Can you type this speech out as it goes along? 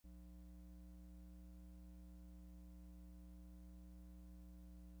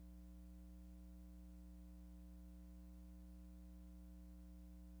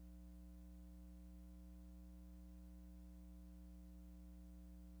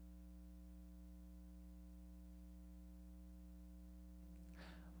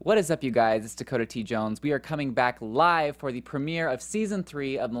What is up, you guys? It's Dakota T. Jones. We are coming back live for the premiere of Season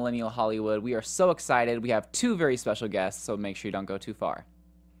 3 of Millennial Hollywood. We are so excited. We have two very special guests, so make sure you don't go too far.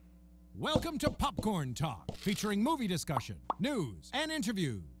 Welcome to Popcorn Talk, featuring movie discussion, news, and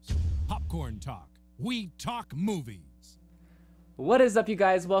interviews. Popcorn Talk. We talk movies. What is up, you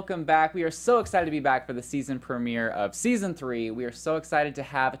guys? Welcome back. We are so excited to be back for the season premiere of Season 3. We are so excited to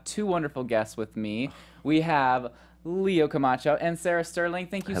have two wonderful guests with me. We have Leo Camacho and Sarah Sterling.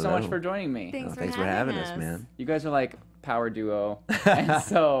 Thank you so much for joining me. Thanks for having us, man. You guys are like power duo, and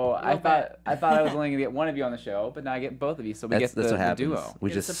so I thought I was only gonna get one of you on the show, but now I get both of you, so we get the duo.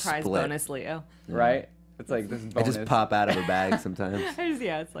 We just surprise split. Bonus Leo, right? It's like this bonus. I just pop out of her bag sometimes.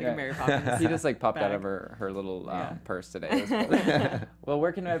 It's like a Mary Poppins. He just like popped bag. out of her little purse today. Well,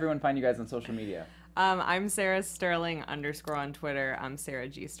 where can everyone find you guys on social media? I'm Sarah Sterling _ on Twitter. I'm Sarah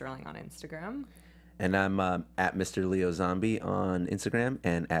G Sterling on Instagram. And I'm at Mr. Leo Zombie on Instagram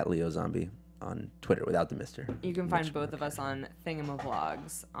and at Leo Zombie on Twitter without the Mr. You can find both of us on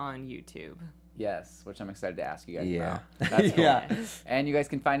Thingamavlogs on YouTube. Yes, which I'm excited to ask you guys Yeah. about. That's cool. Yeah. And you guys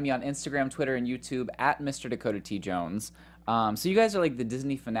can find me on Instagram, Twitter, and YouTube at Mr. Dakota T. Jones. So you guys are like the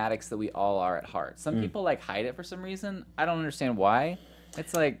Disney fanatics that we all are at heart. Some people like hide it for some reason. I don't understand why.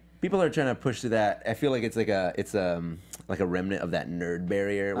 It's like people are trying to push to that. I feel like it's like a remnant of that nerd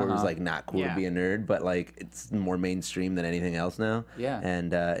barrier where it was like not cool to be a nerd, but like it's more mainstream than anything else now. Yeah.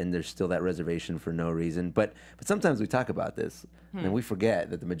 And there's still that reservation for no reason. But sometimes we talk about this and we forget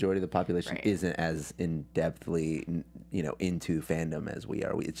that the majority of the population isn't as in-depthly, into fandom as we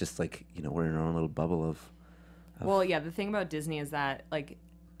are. It's just like, we're in our own little bubble of Well, yeah, the thing about Disney is that like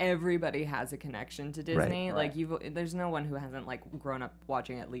everybody has a connection to Disney. Right. Like there's no one who hasn't like grown up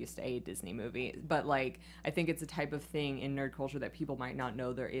watching at least a Disney movie. But like I think it's a type of thing in nerd culture that people might not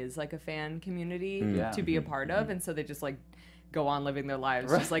know there is like a fan community to be a part of, and so they just like go on living their lives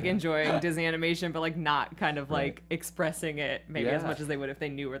just like enjoying Disney animation, but like not kind of like expressing it maybe as much as they would if they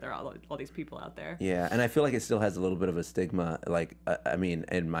knew where there are all these people out there. Yeah, and I feel like it still has a little bit of a stigma. Like I mean,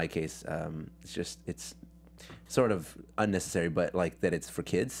 in my case, it's sort of unnecessary, but like that it's for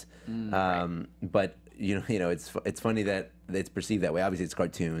kids. But it's funny that it's perceived that way. Obviously, it's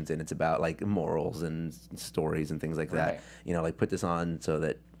cartoons and it's about like morals and stories and things like that. Like put this on so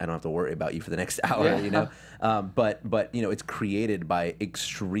that I don't have to worry about you for the next hour. But it's created by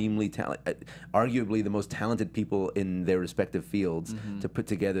extremely arguably the most talented people in their respective fields to put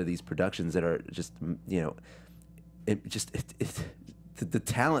together these productions that are just the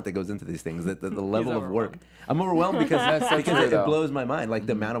talent that goes into these things, the level of work. I'm overwhelmed because it blows my mind. Like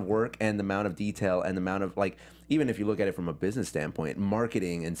the amount of work and the amount of detail and the amount of like, even if you look at it from a business standpoint,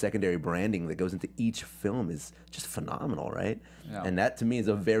 marketing and secondary branding that goes into each film is just phenomenal, right? Yeah. And that to me is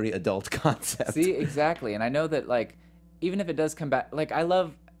a very adult concept. See, exactly. And I know that like, even if it does come back, like I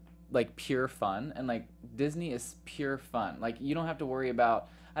love like pure fun, and like Disney is pure fun. Like you don't have to worry about,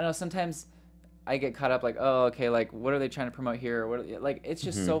 I don't know, sometimes I get caught up like, oh, okay, like what are they trying to promote here? Like it's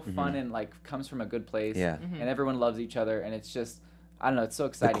just so fun and like comes from a good place. Yeah. And everyone loves each other, and it's just, I don't know, it's so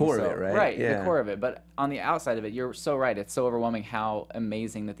exciting. The core of it, right? Right, the core of it. But on the outside of it, you're so right. It's so overwhelming how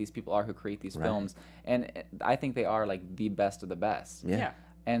amazing that these people are who create these films, and I think they are like the best of the best. Yeah.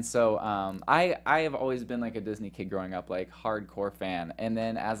 And so I have always been like a Disney kid growing up, like hardcore fan. And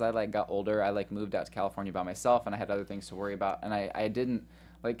then as I like got older, I like moved out to California by myself, and I had other things to worry about, and I didn't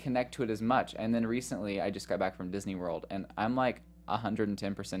like connect to it as much. And then recently I just got back from Disney World, and I'm like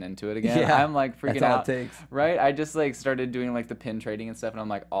 110% into it again. Yeah, I'm like freaking that's all out. it takes. Right? I just like started doing like the pin trading and stuff, and I'm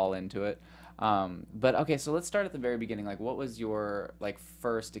like all into it. But okay, so let's start at the very beginning. Like what was your like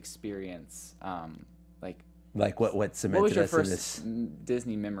first experience? Like what cemented what was your us first in this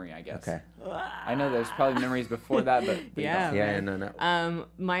Disney memory, I guess? Okay. I know there's probably memories before that, but no.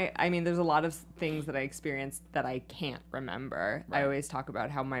 I mean, there's a lot of things that I experienced that I can't remember. I always talk about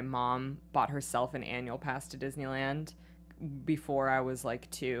how my mom bought herself an annual pass to Disneyland before I was like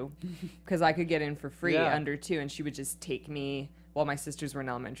 2, because I could get in for free under 2, and she would just take me while my sisters were in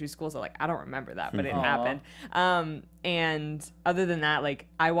elementary school. So like I don't remember that, but it happened. And other than that, like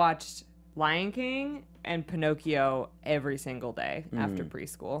I watched Lion King and Pinocchio every single day after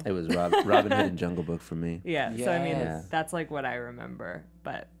preschool. It was Robin Hood and Jungle Book for me. Yeah, so I mean, that's like what I remember.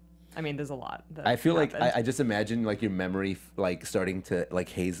 But I mean, there's a lot. I feel like I just imagine like your memory like starting to like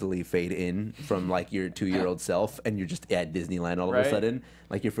hazily fade in from like your 2-year-old self, and you're just at Disneyland all of a sudden.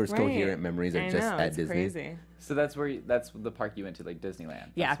 Like your first coherent memories are just at Disney. Crazy. So that's the park you went to, like Disneyland.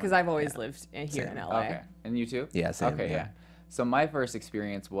 Yeah, because I've always lived here in LA. Okay, and you too? Yeah, same. Okay, yeah. So my first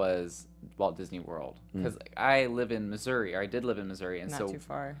experience was Walt Disney World, because I live in Missouri, or I did live in Missouri, and Not so too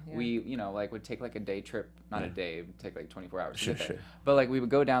far. Yeah. we, like, would take like a day trip, not a day, it would take like 24 hours to Sure, get there. sure. But like we would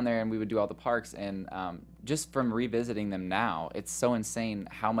go down there and we would do all the parks, and just from revisiting them now, it's so insane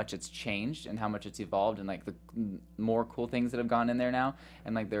how much it's changed and how much it's evolved, and like the more cool things that have gone in there now,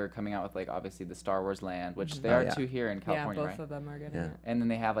 and like they're coming out with like obviously the Star Wars land, which they are too here in California, both right? of them are getting Yeah. it. And then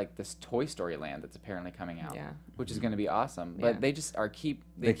they have like this Toy Story land that's apparently coming out, Yeah. which is going to be awesome. Yeah. But they just are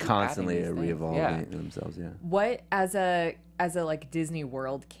They keep constantly adding are these things. re-evolving Yeah. themselves. Yeah. What as a like Disney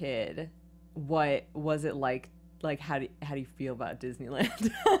World kid, what was it like? Like how do you feel about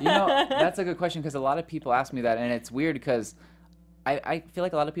Disneyland? That's a good question, because a lot of people ask me that, and it's weird because I feel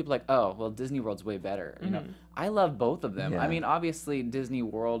like a lot of people are like, oh, well, Disney World's way better. I love both of them. Yeah. I mean, obviously Disney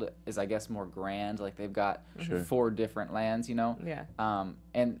World is, I guess, more grand. Like they've got 4 different lands, Yeah.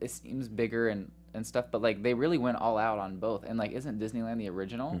 and it seems bigger and stuff. But like they really went all out on both. And like, isn't Disneyland the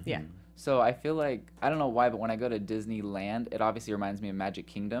original? Yeah. So I feel like, I don't know why, but when I go to Disneyland, it obviously reminds me of Magic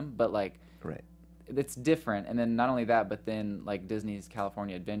Kingdom. But like, Right. it's different. And then not only that, but then like Disney's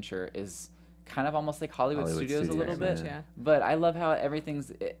California Adventure is kind of almost like Hollywood Studios a little bit. Yeah. But I love how everything's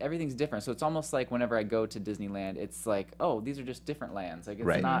different. So it's almost like whenever I go to Disneyland, it's like, oh, these are just different lands. Like it's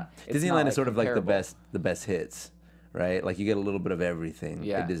Right. not. It's Disneyland not, is sort of like comparable. the best hits, right? Like you get a little bit of everything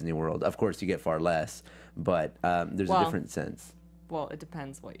Yeah. at Disney World. Of course, you get far less, but there's a Well, different sense. Well, it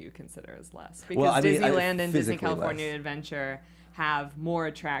depends what you consider as less. Because Well, I mean, Disneyland and Disney physically California less. Adventure have more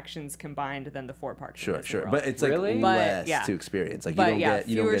attractions combined than the 4 parks. in Sure, Disney sure, World. but it's Really? like But, less yeah. to experience. Like but you don't yeah, get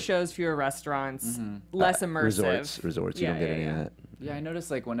you don't fewer get shows, fewer restaurants, less immersive. resorts. Yeah, You don't get yeah, any yeah. of that. Yeah, I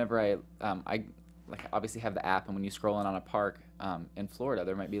noticed like whenever I like obviously have the app, and when you scroll in on a park in Florida,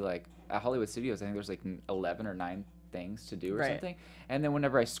 there might be like at Hollywood Studios, I think there's like 11 or 9 things to do or Right. something. And then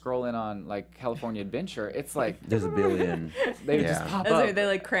whenever I scroll in on like California Adventure, it's like There's a billion. they yeah. just pop That's up. right, they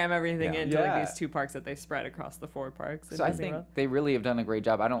like cram everything Yeah. into Yeah. like these 2 parks that they spread across the 4 parks. in So I Disney think World. they really have done a great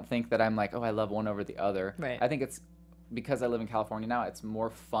job. I don't think that I'm like, oh, I love one over the other. Right. I think it's because I live in California now, it's more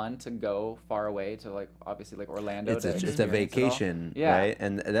fun to go far away to like obviously like Orlando. It's to a experience it all. vacation, Yeah. right?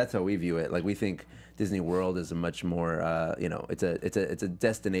 And that's how we view it. Like we think Disney World is a much more, it's a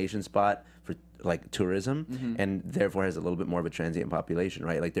destination spot for like tourism, Mm-hmm. and therefore has a little bit more of a transient population,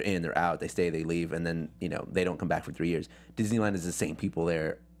 right? Like they're in, they're out, they stay, they leave, and then they don't come back for 3 years. Disneyland is the same people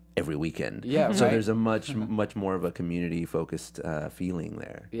there every weekend. Yeah, So right. there's a much more of a community focused feeling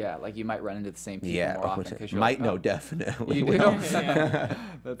there. Yeah, like you might run into the same people Yeah, more often because you're might like, know oh, definitely. you do? will.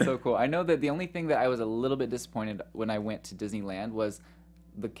 That's so cool. I know that the only thing that I was a little bit disappointed when I went to Disneyland was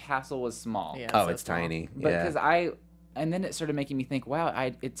the castle was small. Yeah. Oh, so it's small. tiny. But Yeah. because and then it started making me think, wow,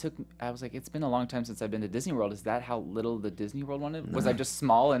 I was like, it's been a long time since I've been to Disney World. Is that how little the Disney World one is? Was I just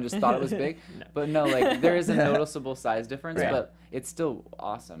small and just thought it was big? But no, like there is a noticeable size difference, Right. but it's still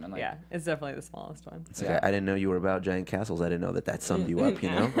awesome. And like, Yeah, it's definitely the smallest one. It's like, Yeah. I didn't know you were about giant castles. I didn't know that summed you up, you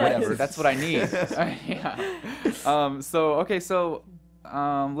know? whatever. That's what I need. Yeah. So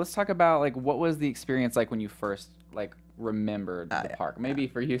let's talk about like what was the experience like when you first like remembered the park? Maybe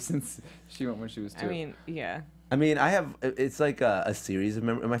for you since she went when she was 2. I mean, yeah. I mean, it's like a series of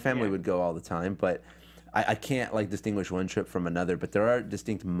memories. My family Yeah. would go all the time, but I can't like distinguish one trip from another, but there are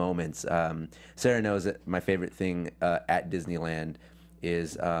distinct moments. Sarah knows that my favorite thing at Disneyland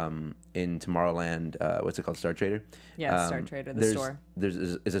is in Tomorrowland, what's it called, Star Trader? Yeah, Star Trader, the store. There's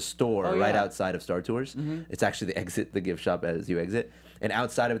a store Oh, right yeah. outside of Star Tours. It's actually the gift shop as you exit. And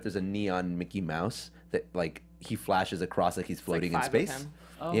outside of it, there's a neon Mickey Mouse that like he flashes across like he's floating in 5 of space. him.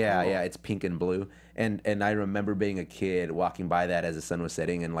 Oh, Yeah, cool. yeah, it's pink and blue. And I remember being a kid walking by that as the sun was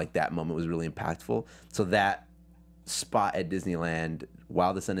setting, and like that moment was really impactful. So that spot at Disneyland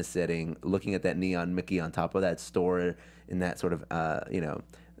while the sun is setting, looking at that neon Mickey on top of that store in that sort of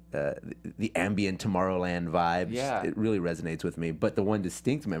the ambient Tomorrowland vibes, Yeah. it really resonates with me. But the one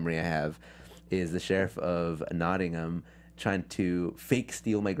distinct memory I have is the sheriff of Nottingham trying to fake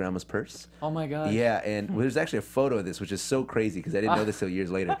steal my grandma's purse. Oh my god. Yeah, and there's actually a photo of this, which is so crazy because I didn't know this till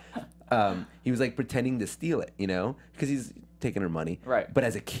years later. He was like pretending to steal it, because he's taking her money. Right. But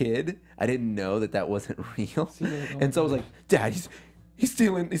as a kid, I didn't know that wasn't real, and so I was like, Dad, he's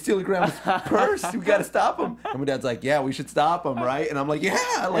stealing grandma's purse. We gotta stop him. And my dad's like, yeah, we should stop him, right? And I'm like,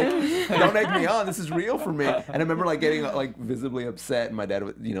 yeah, like don't egg me on. This is real for me. And I remember like getting like visibly upset, and my dad,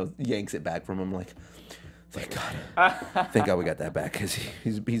 yanks it back from him, like. Thank God. Thank God we got that back because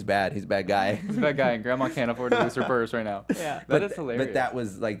he's bad. He's a bad guy. He's a bad guy, and Grandma can't afford to lose her purse right now. Yeah. That is hilarious. But that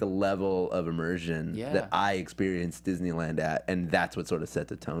was like the level of immersion Yeah. that I experienced Disneyland at, and that's what sort of set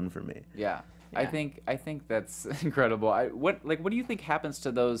the tone for me. Yeah. I Yeah. think that's incredible. What do you think happens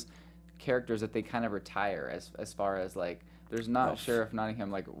to those characters that they kind of retire as far as like There's not Sheriff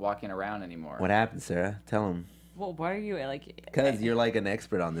Nottingham like walking around anymore. What happened, Sarah? Tell him. Well, why are you like? Because you're like an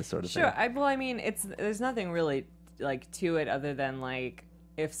expert on this sort of Sure. thing. I mean, there's nothing really like to it other than like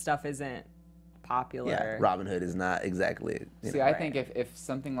if stuff isn't popular. Yeah, Robin Hood is not exactly. See, I think if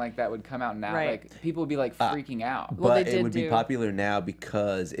something like that would come out now, Right. like people would be like freaking out. Well, But they it did would be do- popular now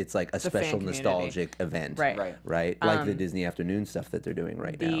because it's like a fan special community. nostalgic event. Right. Right. Right? Like the Disney afternoon stuff that they're doing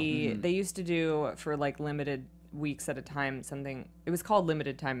right now. They used to do for like limited weeks at a time something. It was called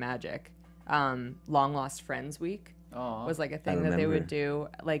Limited Time Magic. Long Lost Friends Week Aw. was like a thing that they would do.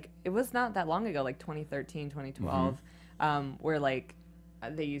 Like it was not that long ago, like 2013, 2012, where like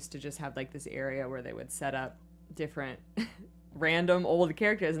they used to just have like this area where they would set up different random old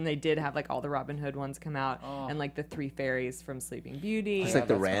characters, and they did have like all the Robin Hood ones come out, and like the three fairies from Sleeping Beauty. It's like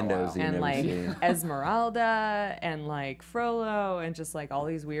the that's been a while. randos you and never like see. Esmeralda and like Frollo and just like all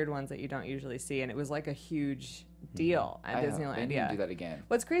these weird ones that you don't usually see, and it was like a huge deal at They Disneyland. need Yeah. to do that again.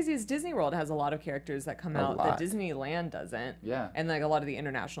 What's crazy is Disney World has a lot of characters that come out lot. that Disneyland doesn't. Yeah. And like a lot of the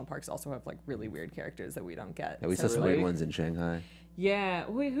international parks also have like really weird characters that we don't get. Yeah, we So saw some really? weird ones in Shanghai. yeah.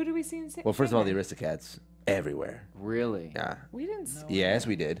 Wait, who do we see in Well, first of all, the Shanghai? Aristocats everywhere. Really? Yeah. We didn't see. Yes,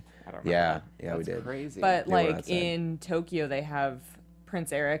 we did. I don't remember. Yeah, we That's did. crazy. But They were like outside. in Tokyo, they have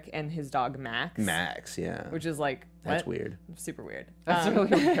Prince Eric and his dog Max. Max, yeah. Which is like That's what? weird. Super weird. That's Um,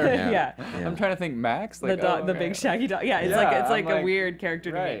 really weird. yeah. I'm trying to think Max. Like, The dog, oh, the okay. big shaggy dog. Yeah, it's Yeah, like I'm a like, weird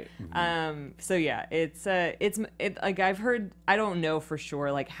character to right. me. So yeah, it's like I've heard. I don't know for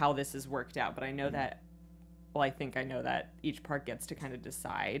sure like how this is worked out, but I know that. Well, I think I know that each park gets to kind of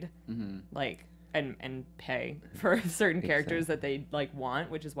decide, like and pay for certain characters that they like want,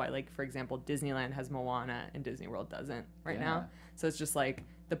 which is why like for example Disneyland has Moana and Disney World doesn't right Yeah. now. So it's just like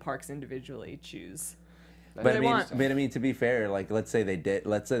the parks individually choose. That's But I they mean, want. but I mean, to be fair, like let's say they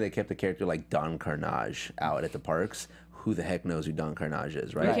kept a character like Don Carnage out at the parks. Who the heck knows who Don Carnage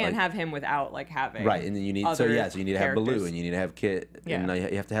is, right? You can't Like, have him without like having right, and then you need so other you need to have Baloo, characters. and you need to have Kit, Yeah. and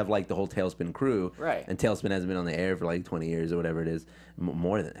you have to have like the whole Tailspin crew, Right. And Tailspin hasn't been on the air for like 20 years or whatever it is,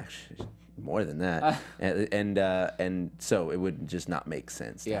 more than that, and so it would just not make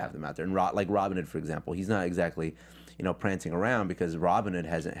sense to Yeah. have them out there. And like Robin Hood, for example, he's not exactly, prancing around because Robin Hood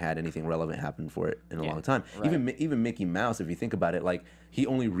hasn't had anything relevant happen for it in a long time. Right. Even Mickey Mouse, if you think about it, like he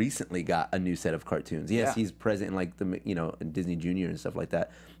only recently got a new set of cartoons. Yes, Yeah. he's present in like the in Disney Junior and stuff like that,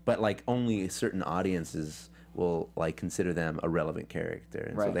 but like only certain audiences will like consider them a relevant character,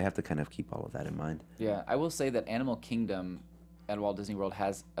 and so Right. they have to kind of keep all of that in mind. Yeah, I will say that Animal Kingdom at Walt Disney World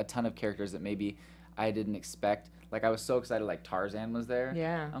has a ton of characters that maybe I didn't expect. Like I was so excited, like Tarzan was there.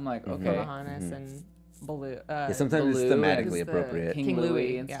 Yeah. I'm like, Mm-hmm. okay, Pocahontas and Baloo. Yeah, sometimes Baloo it's and thematically the appropriate. King King Louie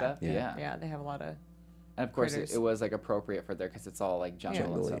Louie, and yeah. stuff. Yeah. Yeah. They have a lot of. And of course, critters. it was like appropriate for there because it's all like jungle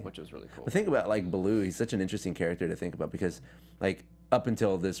and Jungly. stuff, which was really cool. But think about like Baloo. He's such an interesting character to think about because like up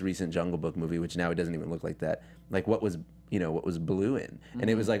until this recent Jungle Book movie, which now it doesn't even look like that. Like what was Baloo in? And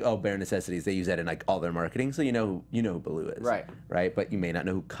it was like, oh, bare necessities. They use that in like all their marketing, so you know who Baloo is, Right. Right. But you may not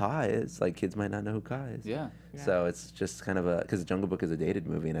know who Kaa is. Like kids might not know who Kaa is. Yeah. So it's just kind of because Jungle Book is a dated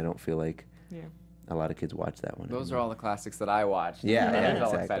movie, and I don't feel like Yeah. a lot of kids watch that one. Those are all the classics that I watched. Yeah, that yeah, I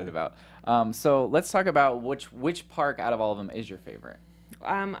felt exactly. excited about. So let's talk about which park out of all of them is your favorite.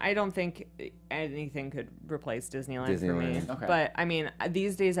 I don't think anything could replace Disneyland for me. Disneyland. Okay. But I mean,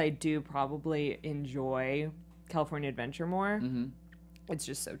 these days I do probably enjoy California Adventure more. Mm-hmm. It's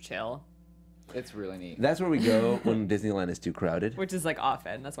just so chill, It's really neat. That's where we go when Disneyland is too crowded. which is like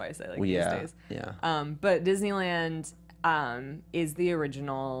often. That's why I say like Well, these yeah, days. yeah. But Disneyland is the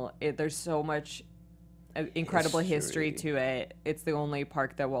original. There's so much incredible history History. to it. It's the only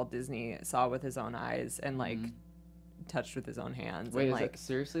park that Walt Disney saw with his own eyes and like touched with his own hands. Wait, and, is like, it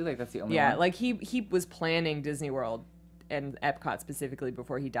seriously? Like that's the only yeah, one? like he was planning Disney World and Epcot specifically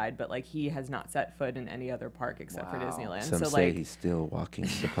before he died, but like he has not set foot in any other park except for Wow. Disneyland. Some so say like he's still walking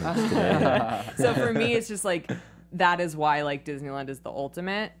the parks today. so for me it's just like that is why like Disneyland is the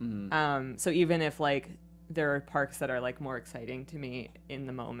ultimate. So even if like there are parks that are like more exciting to me in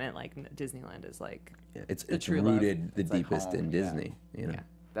the moment, like Disneyland is like Yeah, it's true love. rooted the It's like deepest home, in yeah. Disney. You know. Yeah.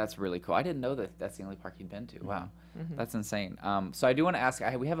 That's really cool. I didn't know that that's the only park you'd been to. Wow. Mm-hmm. That's insane. So I do want to ask,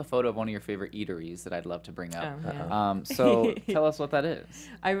 we have a photo of one of your favorite eateries that I'd love to bring up. Oh, yeah. So tell us what that is.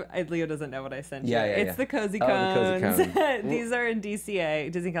 Leo doesn't know what I sent Yeah, you. yeah, It's yeah. the Cozy Oh, Cones. the Cozy These are in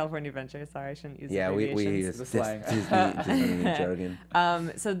DCA, Disney California Adventure. Sorry, I shouldn't use Yeah, we abbreviations. use The slang. Disney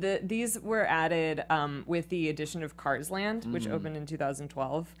jargon. So these were added with the addition of Cars Land, which opened in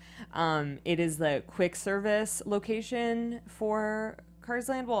 2012. It is the quick service location for Cars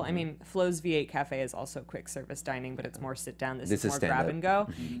Land. Well, I mean, Flo's V8 Cafe is also quick service dining, but it's more sit down. This is more grab and go.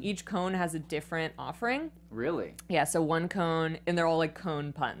 Each cone has a different offering. Really? Yeah, so one cone, and they're all like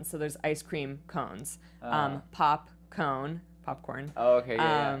cone puns. So there's ice cream cones, pop cone, popcorn. Oh, okay,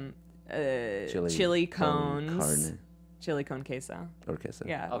 yeah. Chili cones. Carne. Chili con queso. Or queso.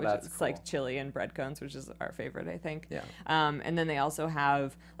 Yeah, Oh, which that's is cool. like chili and bread cones, which is our favorite, I think. Yeah. And then they also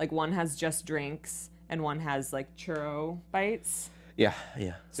have, like, one has just drinks, and one has, like, churro bites. Yeah,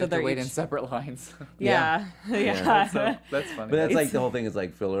 yeah. So they're they wait each- in separate lines. Yeah, yeah. That's funny. But that's like the whole thing is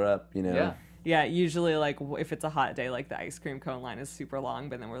like fill her up, you know. Yeah. Yeah, usually, like, if it's a hot day, like, the ice cream cone line is super long,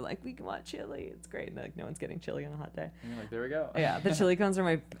 but then we're like, we want chili. It's great. And, like, no one's getting chili on a hot day. And you're like, there we go. Yeah, the chili cones are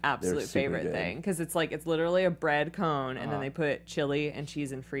my absolute super favorite good. thing because it's like it's literally a bread cone and then they put chili and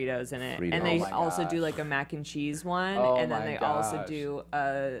cheese and Fritos in it, Fritos. and they Oh my also do gosh. like a mac and cheese one, Oh and then my they also gosh. do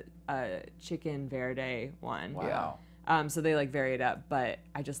a chicken verde one. Wow. So they like vary it up, but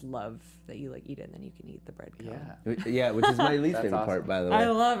I just love that you like eat it and then you can eat the bread cone. Yeah. Yeah, which is my least That's favorite awesome. part, by the way. I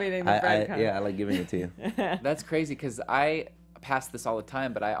love eating the bread cone. Yeah, I like giving it to you. That's crazy because I pass this all the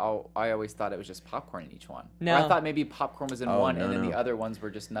time, but I always thought it was just popcorn in each one. No. Or I thought maybe popcorn was in Oh, one no, and then no. the other ones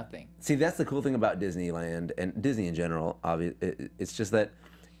were just nothing. See, that's the cool thing about Disneyland and Disney in general. It's just that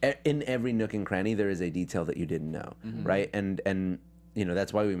in every nook and cranny there is a detail that you didn't know, right? And you know,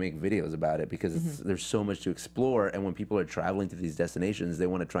 that's why we make videos about it because there's so much to explore. And when people are traveling to these destinations, they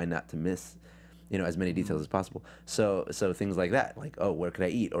want to try not to miss, you know, as many details as possible. So things like that, like, oh, where could I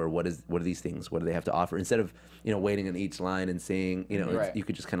eat, or what are these things? What do they have to offer? Instead of, you know, waiting in each line and seeing, you know, Right. you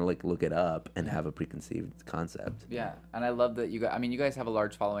could just kind of like look it up and have a preconceived concept. Yeah, and I love that you guys. I mean, you guys have a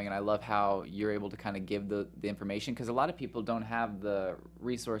large following, and I love how you're able to kind of give the information because a lot of people don't have the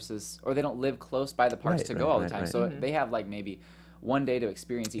resources or they don't live close by the parks Right, to right, go all the right, time. right. So they have like maybe one day to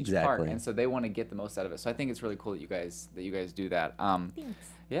experience each park, Exactly. and so they want to get the most out of it. So I think it's really cool that you guys do that. Thanks.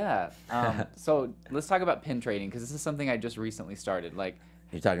 Yeah. So let's talk about pin trading because this is something I just recently started. Like,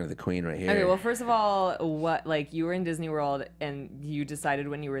 You're talking to the queen right here. Okay, well, first of all, what, like, you were in Disney World and you decided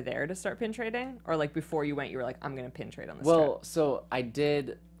when you were there to start pin trading? Or, like, before you went, you were like, I'm going to pin trade on this well, trip? so I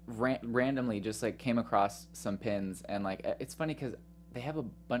did randomly just like came across some pins, and like it's funny because they have a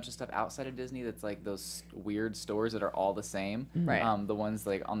bunch of stuff outside of Disney that's like those weird stores that are all the same. Right. The ones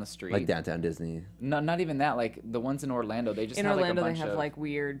like on the street. like downtown Disney. No, not even that. Like the ones in Orlando, they just In have Orlando, like a they bunch have, of like,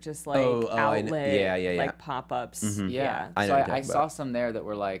 weird, just, like, I know. outlet, Yeah. like, pop-ups. yeah. I know So what you're I talking saw about. some there that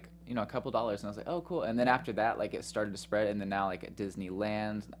were like, you know, a couple dollars, and I was like, oh, cool. And then after that, like it started to spread, and then now like at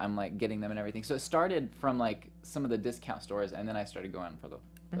Disneyland, I'm like getting them and everything. So it started from like some of the discount stores, and then I started going for the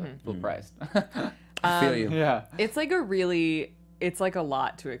full price. I feel you. Yeah. It's, like, it's like a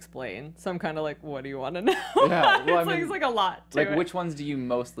lot to explain. So I'm kind of like, what do you want to know? Yeah, well, I mean, it's like a lot to Like it. which ones do you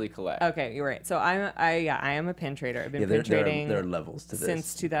mostly collect? Okay, you're right. So I am a pin trader. I've been Yeah, pin trading there are levels to this.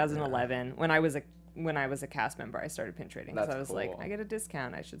 since 2011. When I was a cast member, I started pin trading because That's I was like, cool. I get a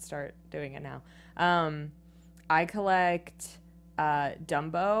discount. I should start doing it now. I collect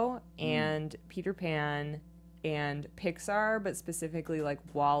Dumbo and Peter Pan and Pixar, but specifically like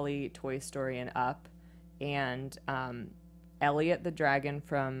Wall-E, Toy Story, and Up, and Elliot the Dragon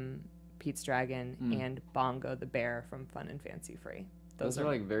from Pete's Dragon, and Bongo the Bear from Fun and Fancy Free. Those are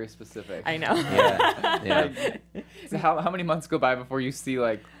like very specific. I know. Yeah. So how many months go by before you see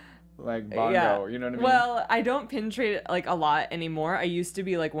like Bongo? Yeah. You know what I mean? Well, I don't pin trade like a lot anymore. I used to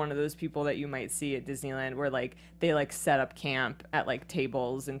be like one of those people that you might see at Disneyland where like they like set up camp at like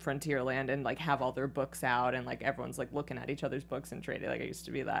tables in Frontierland and like have all their books out and like everyone's like looking at each other's books and trading. Like I used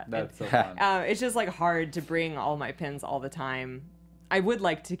to be that. That's so fun. It's just like hard to bring all my pins all the time. I would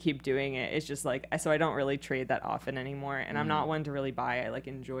like to keep doing it. It's just like, so I don't really trade that often anymore. And I'm not one to really buy. I like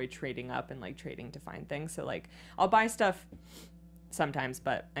enjoy trading up and like trading to find things. So like I'll buy stuff sometimes,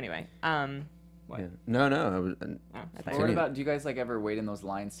 but anyway. What? Yeah. No. Oh, I thought Or you what were- about, do you guys like ever wait in those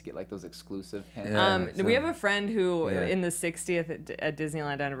lines to get like those exclusive pins? Yeah. we have a friend who Yeah. in the 60th at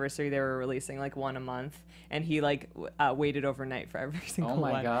Disneyland anniversary they were releasing like one a month and he like waited overnight for every single Oh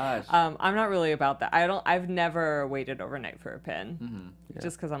my one. gosh. I'm not really about that. I've never waited overnight for a pin.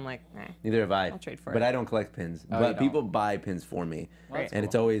 Just because I'm like, Neither have I. I'll trade for but it. I don't collect pins. Oh, you But people don't? buy pins for me. Well, that's And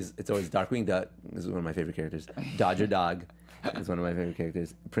cool. it's always Darkwing Duck. This is one of my favorite characters. Dodger Dog is one of my favorite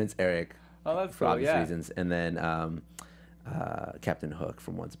characters. Prince Eric Oh, that's for cool. obvious Yeah. reasons. And then Captain Hook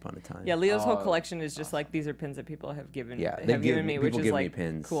from Once Upon a Time. Yeah, Leo's whole Oh, collection is just like these are pins that people have given Yeah, given me, which people is give me like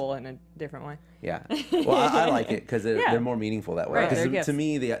pins. cool in a different way. Yeah. Well, I like it because Yeah. they're more meaningful that way. Right, they're Because to gifts.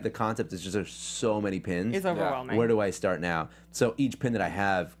 me, the concept is just there's so many pins. It's overwhelming. Where do I start now? So each pin that I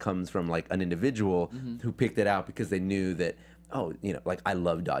have comes from like an individual who picked it out because they knew that, oh, you know, like I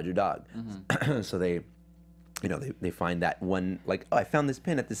love Dodger Dog. So they you know, they find that one, like, oh, I found this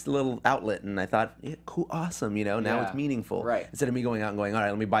pin at this little outlet, and I thought, yeah, cool, awesome, you know, now Yeah. it's meaningful. Right. Instead of me going out and going, all right,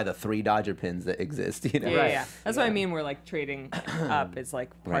 let me buy the 3 Dodger pins that exist, you know. Yeah, Right. yeah. That's what I mean. We're like trading up is like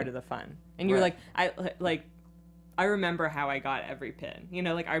part Right. of the fun. And you're Right. like, I remember how I got every pin. You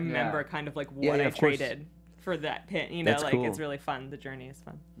know, like I remember Yeah. kind of like Yeah, what yeah, I of course. traded for that pin. You know, That's like cool. it's really fun. The journey is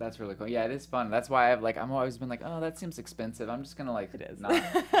fun. That's really cool. Yeah, it is fun. That's why I'm always been like, oh, that seems expensive. I'm just gonna like It is. not. and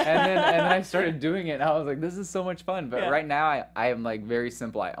then I started doing it, and I was like, this is so much fun. But Yeah. right now I am like very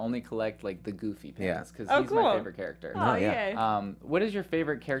simple. I only collect like the Goofy Yeah. pins because Oh, he's cool. my favorite character. Oh, yeah. yeah. What is your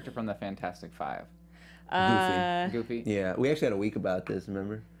favorite character from the Fantastic Five? Goofy. Yeah, we actually had a week about this,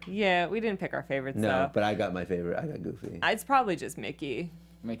 remember? Yeah, we didn't pick our favorites No, though. but I got my favorite. I got Goofy. It's probably just Mickey.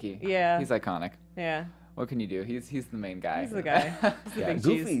 Mickey. Yeah. He's iconic. Yeah. What can you do? He's the main guy. He's the guy. He's the Yeah, big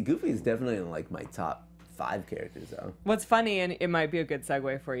Goofy. cheese. Goofy is definitely in like my top 5 characters, though. What's funny, and it might be a good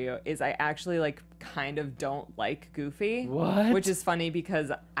segue for you, is I actually like kind of don't like Goofy. What? Which is funny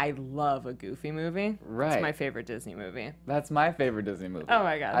because I love a Goofy movie. Right. It's my favorite Disney movie. That's my favorite Disney movie. Oh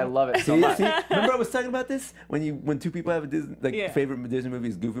my God. I love it so See, much. see, remember I was talking about this when 2 people have a Disney, like Yeah. favorite Disney movie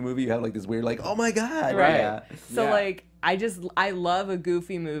is Goofy movie. You have like this weird like, oh my god, Right. Yeah. So Yeah. like I love a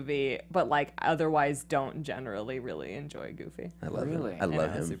Goofy movie, but like otherwise don't generally really enjoy Goofy. I love Really? him. I I love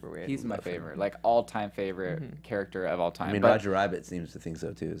know, him. it's super weird. He's my Love him. favorite, like all-time favorite character of all time. I mean, But- Roger Rabbit seems to think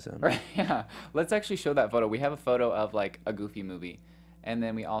so too. So Right, yeah. Let's actually show that photo. We have a photo of like a Goofy movie, and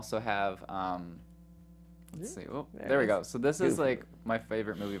then we also have let's see. Oh, There there it we is. go. So this is Goofy. like my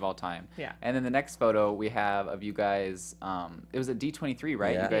favorite movie of all time. Yeah. And then the next photo we have of you guys. It was at D23,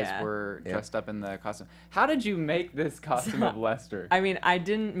 right? Yeah. You guys Yeah. were Yeah. dressed up in the costume. How did you make this costume of Lester? I mean, I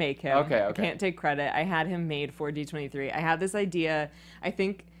didn't make him. Okay, I okay. can't take credit. I had him made for D23. I had this idea. I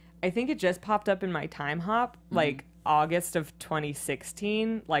think it just popped up in my time hop, like August of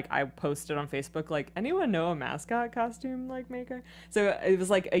 2016. Like I posted on Facebook, like, anyone know a mascot costume like maker? So it was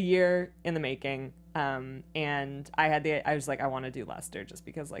like a year in the making. And I was like, I want to do Lester just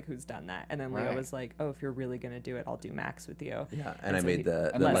because like who's done that? And then Leo Right. was like, oh, if you're really gonna do it, I'll do Max with you. yeah, and I so made he-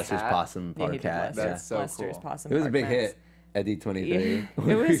 the And Les Lester's Hat. Possum Yeah, he Park did hat. Lester. Yeah. That's so Lester's cool. Possum It was a Park big Max. hit at D23.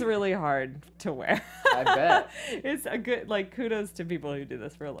 It was really hard to wear. I bet. It's a good, like, kudos to people who do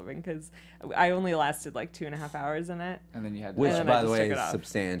this for a living because I only lasted like 2.5 hours in it. And then you had Which, And then I by the just way, took is it off.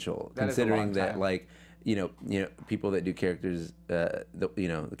 substantial, That is a long considering that time. like you know people that do characters, the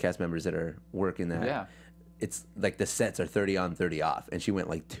cast members that are working that. Yeah. It's like the sets are 30 on, 30 off, and she went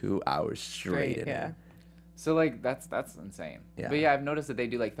like 2 hours straight. in yeah. it. So like that's insane. Yeah. But yeah, I've noticed that they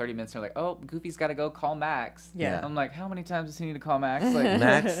do like 30 minutes. And they're like, oh, Goofy's got to go call Max. Yeah. I'm like, how many times does he need to call Max? Like,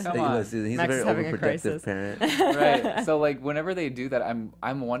 Max, come on. listen, he's Max a is very having a overprotective crisis. parent. Right. So like whenever they do that,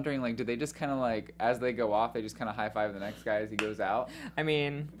 I'm wondering like, do they just kind of like as they go off, they just kind of high five the next guy as he goes out? I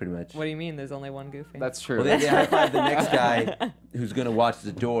mean, Pretty much. what do you mean? There's only one Goofy. That's true. Well, they high five the next guy who's gonna watch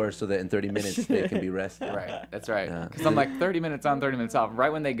the door so that in 30 minutes they can be rested. Right. That's right. Yeah. Because I'm like 30 minutes on, 30 minutes off.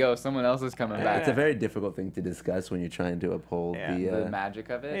 Right when they go, someone else is coming back. It's a very difficult thing to discuss when you're trying to uphold Yeah. The magic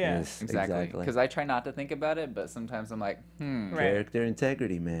of it. Yeah. Yes, Exactly. exactly. Because I try not to think about it, but sometimes I'm like, Right. character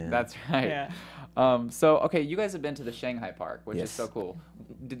integrity, man. That's right. Yeah. So okay, you guys have been to the Shanghai Park, which is Yes. so cool.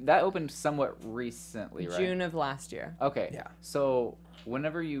 That opened somewhat recently, right? June of last year. Okay. Yeah. So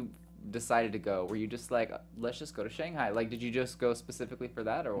whenever you decided to go, were you just like, let's just go to Shanghai? Like, did you just go specifically for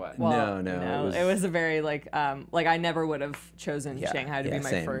that or what? No, It was a very like I never would have chosen Yeah, Shanghai to yeah, be my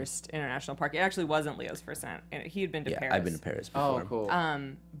same. first international park. It actually wasn't Leo's first time. He had been to Yeah, Paris. I've been to Paris before. Oh,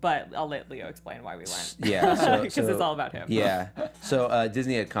 cool. But I'll let Leo explain why we went. Yeah, so because it's all about him. Yeah. So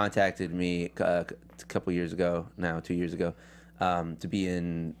Disney had contacted me a couple years ago, now 2 years ago, to be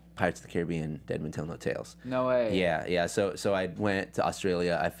in Pirates of the Caribbean: Dead Men Tell No Tales. No way. Yeah. So I went to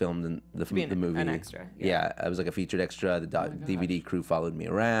Australia. I filmed be the movie. an extra, Yeah. I was like a featured extra. The DVD crew followed me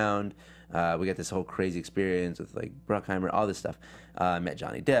around. We got this whole crazy experience with like Bruckheimer, all this stuff. I met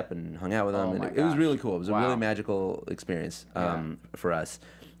Johnny Depp and hung out with him, Oh and my it was gosh. really cool. It was a Wow. really magical experience for us,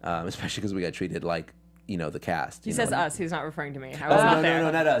 especially because we got treated like the cast. He you says know? us. He's not referring to me. I Oh, was not no, there.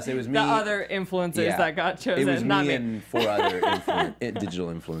 no, not us. It was me. The other influencers Yeah. that got chosen, It was not me me. and 4 other digital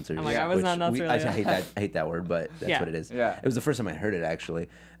influencers. I'm like, I was which not in Australia. I hate that word, but that's Yeah. what it is. Yeah. It was the first time I heard it actually.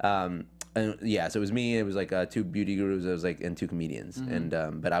 And yeah, so it was me. It was like 2 beauty gurus. It was like and 2 comedians, and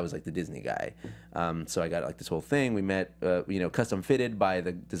but I was like the Disney guy. So I got like this whole thing. We met, custom fitted by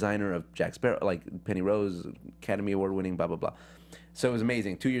the designer of Jack Sparrow, like Penny Rose, Academy Award winning, blah blah blah. So it was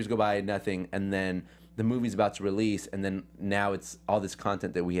amazing. 2 years go by, nothing, and then the movie's about to release, and then now it's all this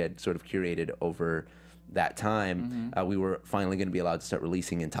content that we had sort of curated over that time, we were finally going to be allowed to start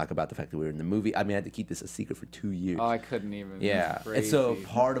releasing and talk about the fact that we were in the movie. I mean, I had to keep this a secret for 2 years. Oh, I couldn't even. Yeah. Crazy. And so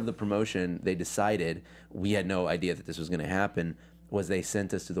part of the promotion, they decided, we had no idea that this was going to happen, was they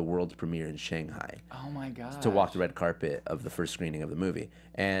sent us to the world premiere in Shanghai. Oh my god. To walk the red carpet of the first screening of the movie.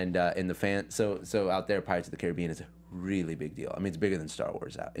 And in the so out there, Pirates of the Caribbean is a really big deal. I mean, it's bigger than Star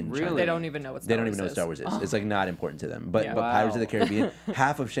Wars out in China. They don't even know what Star Wars is. They don't even know what Star Wars is. It's like not important to them. But Pirates of the Caribbean,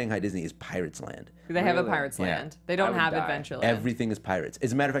 half of Shanghai Disney is Pirates Land. They have a Really? Pirates Yeah. Land. They don't would have die. Adventureland. Everything is pirates.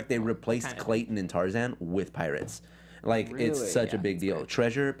 As a matter of fact, they replaced Kind of. Clayton and Tarzan with pirates. Like, Really? it's such a Yeah, big deal.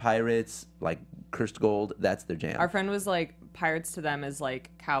 Treasure, pirates, like cursed gold, that's their jam. Our friend was like, pirates to them is like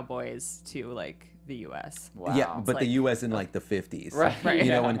cowboys to like the U.S. Wow. Yeah, but the like- U.S. in like the 50s. Right. You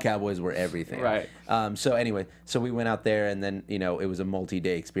know, Yeah. when cowboys were everything. Right. So anyway, so we went out there, and then, you know, it was a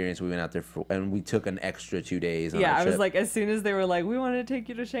multi-day experience. We went out there and we took an extra 2 days on Yeah, our I was trip. like, as soon as they were like, we want to take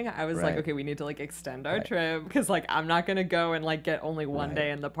you to Shanghai, I was like, Right. okay, we need to like extend our Right. trip because like I'm not gonna go and like get only one Right.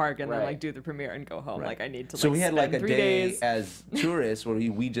 day in the park and then Right. like do the premiere and go home. Right. Like I need to. So like, we had like a spend 3 day days. as tourists where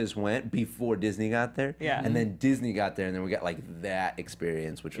we just went before Disney got there. Yeah. And then Disney got there, and then we got like that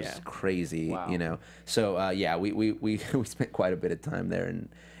experience, which was Yeah. crazy, Wow. you know. So yeah, we spent quite a bit of time there, and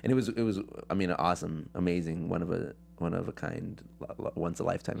it was I mean, an awesome, amazing, one of a kind, once a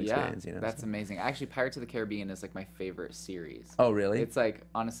lifetime experience, you know. That's so. amazing. Actually, Pirates of the Caribbean is like my favorite series. Oh really? It's like,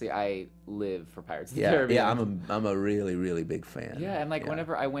 honestly, I live for Pirates of the Yeah, Caribbean. yeah. I'm a really, really big fan. Yeah, and like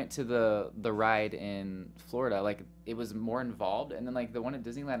whenever I went to the ride in Florida, like it was more involved, and then like the one at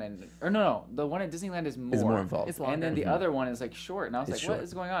Disneyland the one at Disneyland is more, It's more involved. It's and then longer. the other one is like short, and I was It's like, what short.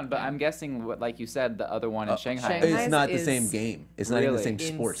 is going on? But I'm guessing, what like you said, the other one in Shanghai. Shanghai It's not the is same game. It's not even the really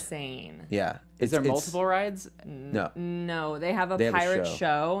same sport. Insane. Yeah. Is there It's- multiple rides? No. No, they have a They have a pirate show.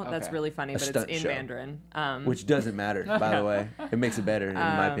 show. That's Okay. really funny, A but it's stunt in show. Mandarin. Which doesn't matter, by the way. It makes it better, in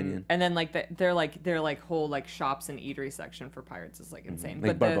my opinion. And then like they're whole like shops and eatery section for pirates is like insane.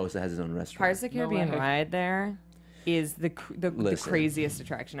 Like but Barbosa has his own restaurant. Pirates of the Caribbean way. ride there is the Listen. craziest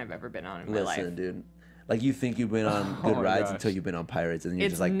attraction I've ever been on in my Listen, life. dude. Like, you think you've been on good my rides gosh. until you've been on Pirates, and you're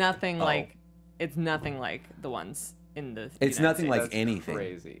It's just like, nothing oh. like it's nothing like the ones in the. It's United nothing States. like That's anything.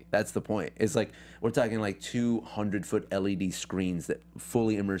 crazy. That's the point. It's like, we're talking like 200-foot LED screens that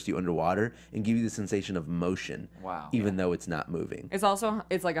fully immerse you underwater and give you the sensation of motion. Wow. Even though it's not moving. It's also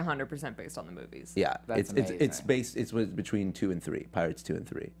it's like 100% based on the movies. Yeah. That's it's amazing. based. It's between 2 and 3. Pirates 2 and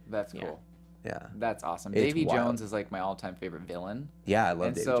 3. That's Yeah. cool. Yeah. That's awesome. It's Davy wild. Jones is like my all-time favorite villain. Yeah, I love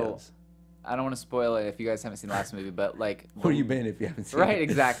And Davy so- Jones. I don't want to spoil it if you guys haven't seen the last movie, but like Where you been if you haven't seen right, it?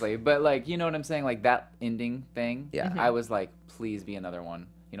 exactly. But like, you know what I'm saying? Like that ending thing. Yeah. I was like, please be another one.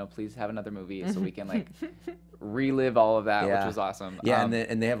 You know, please have another movie so we can like relive all of that, Yeah. which was awesome. Yeah,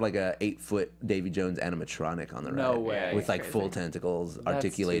 and they have like a 8-foot Davy Jones animatronic on the ride. No way. With like Crazy. full tentacles, too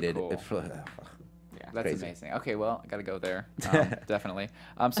articulated. cool. That's crazy. amazing. Okay, well, I gotta go there. Definitely.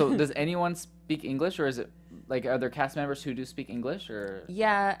 So, does anyone speak English, or is it like are there cast members who do speak English, or?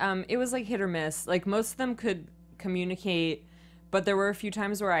 Yeah, it was like hit or miss. Like most of them could communicate, but there were a few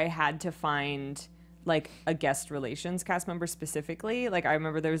times where I had to find like a guest relations cast member specifically. Like I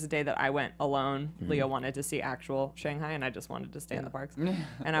remember there was a day that I went alone. Mm-hmm. Leo wanted to see actual Shanghai, and I just wanted to stay in the parks. And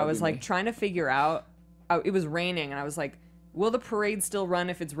I That'd was be like me. trying to figure out. It was raining, and I was like, "Will the parade still run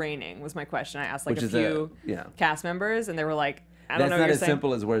if it's raining?" Was my question. I asked like Which a is few yeah. cast members, and they were like, "I don't That's know what not you're as saying."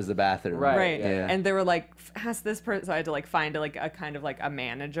 simple as where's the bathroom. Right. Right. Yeah. And they were like, ask this person. So I had to like find like a kind of like a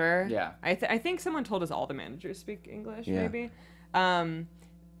manager. Yeah. I think someone told us all the managers speak English, Yeah. maybe.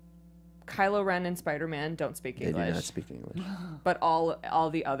 Kylo Ren and Spider-Man don't speak They English. do not speak English. But all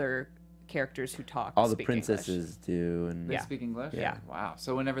the other characters who talk All the speak princesses do, and They Yeah. speak English. Yeah. Wow.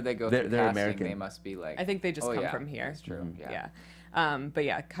 So whenever they go They're- through they're casting, American. they must be like. I think they just oh, come yeah, from here. That's true. Mm-hmm. Yeah. But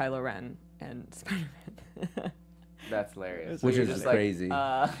yeah, Kylo Ren and Spider-Man. That's hilarious. Which So is you're just crazy.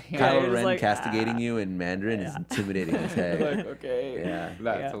 yeah. you're Kylo just Ren like, castigating you in Mandarin is intimidating as heck. like, okay. Yeah.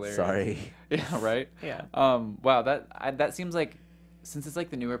 That's Yeah. hilarious. Sorry. Yeah. Right. Yeah. Wow. That seems like, since it's like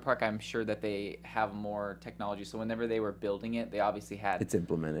the newer park, I'm sure that they have more technology. So whenever they were building it, they obviously had. It's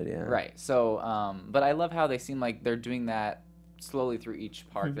implemented, yeah. Right. So, but I love how they seem like they're doing that slowly through each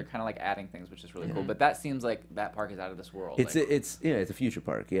park. Mm-hmm. They're kind of like adding things, which is really cool. But that seems like that park is out of this world. It's like, it's a future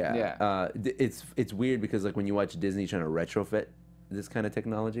park, yeah. Yeah. It's weird because like when you watch Disney trying to retrofit this kind of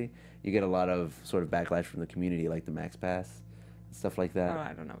technology, you get a lot of sort of backlash from the community, like the Max Pass, stuff like Oh, that.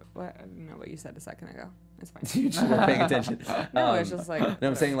 I don't know. I don't know what you said a second ago. It's fine. You just weren't paying attention. No, it's just like. No,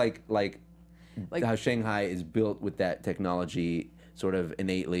 I'm saying like Like- how Shanghai is built with that technology sort of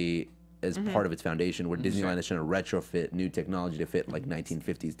innately as Mm-hmm. part of its foundation, where Disneyland is trying to retrofit new technology to fit like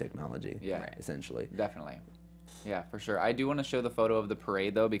 1950s technology. Yeah. Right. Essentially. definitely. Yeah, for sure. I do want to show the photo of the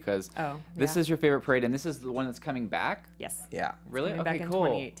parade though, because this yeah. is your favorite parade, and this is the one that's coming back. Yes. Yeah. Really? Coming Okay, back in cool.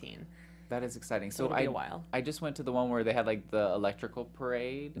 2018. That is exciting. So it'll be a while. I just went to the one where they had like the electrical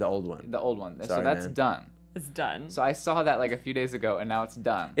parade. The old one. The old one. So Sorry, that's man. done. It's done. So I saw that like a few days ago, and now it's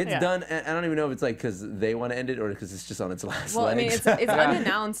done. It's Yeah. done. And I don't even know if it's like because they want to end it or because it's just on its last Well, I mean, legs. it's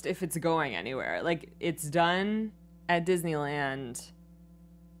unannounced if it's going anywhere. Like, it's done at Disneyland,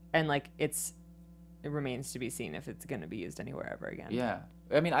 and like it remains to be seen if it's going to be used anywhere ever again. Yeah.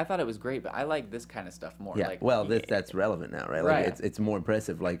 I mean, I thought it was great, but I like this kind of stuff more. Yeah. Like, Well, that's relevant now, right? Like Right. it's more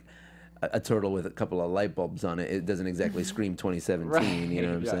impressive. Like a turtle with a couple of light bulbs on it. It doesn't exactly scream 2017. You know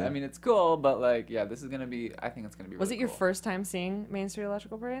what I'm yeah, saying? I mean, it's cool, but like, yeah, this is gonna be. I think it's gonna be. Was really it your cool. first time seeing Main Street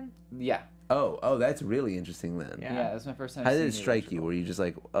Electrical Parade? Yeah. Oh, that's really interesting then. Yeah. Yeah, that's my first time. How did seeing it the strike you? electrical. Were you just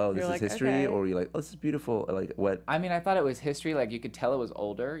like, oh, this You're is like, history, okay. or were you like, oh, this is beautiful? Or like what? I mean, I thought it was history. Like, you could tell it was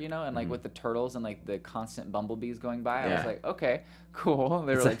older, you know, and Mm-hmm. like with the turtles and like the constant bumblebees going by, I Yeah. was like, okay, cool.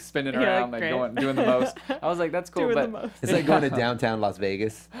 They were It's like like- spinning You're around, like, like great. doing the most. I was like, that's cool, Doing but the most. It's like going to downtown Las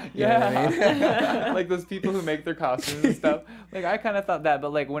Vegas. You know what I mean? yeah, like those people who make their costumes and stuff. Like, I kind of thought that,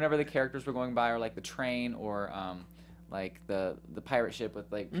 but like whenever the characters were going by, or like the train, or like the pirate ship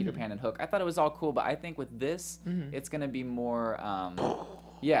with like Peter Pan and Hook, I thought it was all cool. But I think with this, it's gonna be more,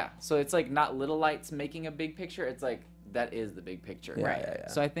 yeah. So it's like not little lights making a big picture. It's like that is the big picture. Yeah, yeah, yeah.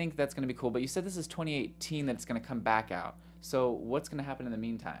 So I think that's gonna be cool. But you said this is 2018 that it's gonna come back out. So what's gonna happen in the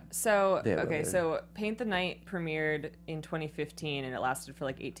meantime? So, Yeah, okay, whatever. so Paint the Night premiered in 2015, and it lasted for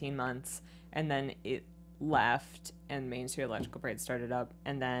like 18 months, and then it left, and Main Street Electrical Parade started up,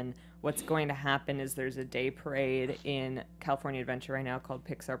 and then what's going to happen is there's a day parade in California Adventure right now called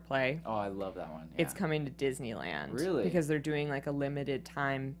Pixar Play. Oh, I love that one. Yeah. It's coming to Disneyland. Really? Because they're doing like a limited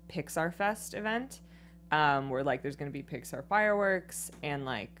time Pixar Fest event, where like there's going to be Pixar fireworks, and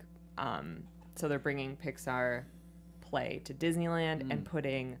like, so they're bringing Pixar Play to Disneyland and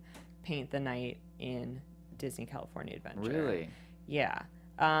putting Paint the Night in Disney California Adventure. Really? Yeah.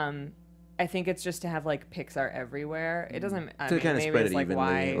 I think it's just to have like Pixar everywhere. It doesn't. I To mean, kind of maybe spread it's it like evenly.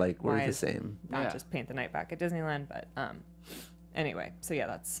 why Like we're why the is same. not Yeah. just Paint the Night back at Disneyland, but anyway. So yeah,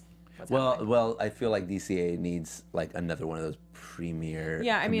 that's what's Well, happening. I feel like DCA needs like another one of those premier.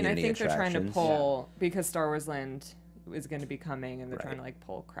 Yeah, I mean, I community think they're trying to attractions. pull because Star Wars Land is going to be coming, and they're trying to Right. like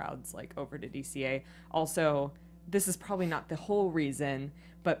pull crowds like over to DCA. Also, this is probably not the whole reason,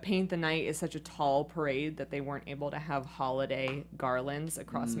 but Paint the Night is such a tall parade that they weren't able to have holiday garlands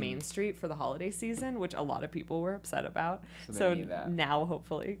across Main Street for the holiday season, which a lot of people were upset about. So they So need that. now,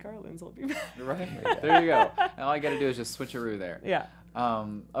 hopefully, garlands will be back. Right. There you go. And all I gotta do is just switcheroo there. Yeah.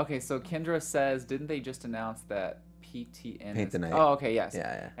 Okay, so Kendra says, didn't they just announce that PTN Paint is... the Night. Oh, okay, yes.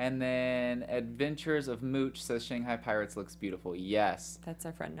 Yeah, yeah. And then Adventures of Mooch says Shanghai Pirates looks beautiful. Yes. That's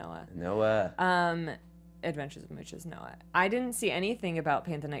our friend Noah. Noah. Adventures of Mooch's Noah. I didn't see anything about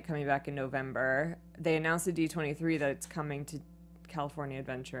Paint the Night coming back in November. They announced at D23 that it's coming to California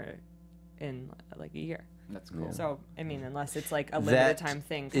Adventure in like a year. That's cool. So, I mean, unless it's like a That limited time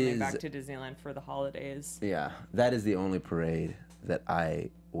thing coming is- back to Disneyland for the holidays. Yeah, that is the only parade that I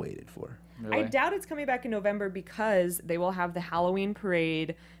waited for. Really? I doubt it's coming back in November because they will have the Halloween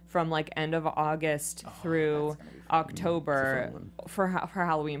parade from like end of August through October one. for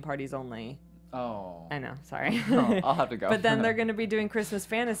Halloween parties only. Oh. I know, sorry. I'll have to go. But then they're going to be doing Christmas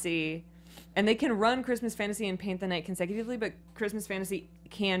Fantasy, and they can run Christmas Fantasy and Paint the Night consecutively, but Christmas Fantasy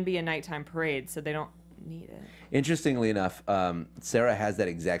can be a nighttime parade, so they don't need it. Interestingly enough, Sarah has that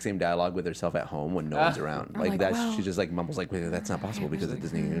exact same dialogue with herself at home when no one's around. like, That's well- she just like mumbles like, "Wait, that's not possible because of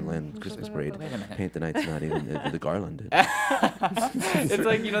Disneyland Christmas parade. Paint the Night's not even the garland." It's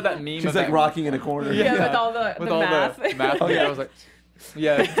like, you know that meme She's of like that... rocking in a corner. Yeah, with all the With the all math. the math. I was like,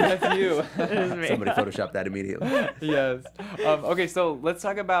 yeah, that's you. Somebody photoshopped that immediately. Yes. Okay, so let's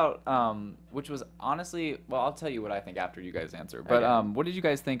talk about which was honestly, well, I'll tell you what I think after you guys answer. But Okay. what did you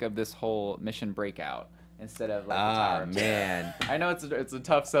guys think of this whole Mission Breakout instead of like the Tower of Terror? Man, I know it's a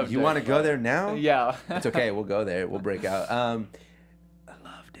tough subject. you want to go but- there now? Yeah. It's okay. We'll go there. We'll break out. I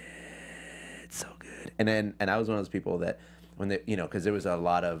loved it. It's so good. And I was one of those people that when they, because there was a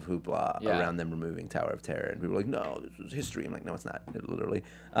lot of hoopla Yeah. around them removing Tower of Terror, and people were like, "No, this was history." I'm like, "No, it's not." Literally.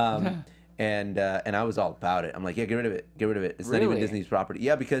 And I was all about it. I'm like, "Yeah, get rid of it. Get rid of it. It's not even Really? Disney's property."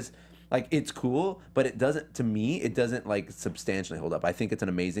 Yeah, because like it's cool, but it doesn't. To me, it doesn't like substantially hold up. I think it's an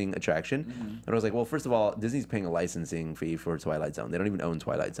amazing attraction. And I was like, well, first of all, Disney's paying a licensing fee for Twilight Zone. They don't even own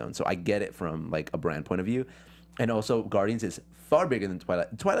Twilight Zone, so I get it from like a brand point of view. And also, Guardians is far bigger than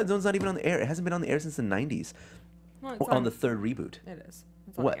Twilight. Twilight Zone's not even on the air. It hasn't been on the air since the 90s. Well, it's On the third reboot. It is.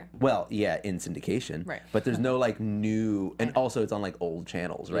 That's on What? here. Well, yeah, in syndication. Right. But there's no like new, and also it's on like old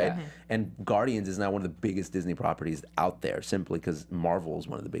channels, right? Yeah. And Guardians is now one of the biggest Disney properties out there, simply because Marvel is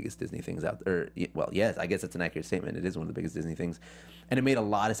one of the biggest Disney things out there. Well, yes, I guess that's an accurate statement. It is one of the biggest Disney things, and it made a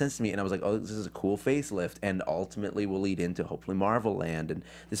lot of sense to me. And I was like, oh, this is a cool facelift, and ultimately will lead into hopefully Marvel Land, and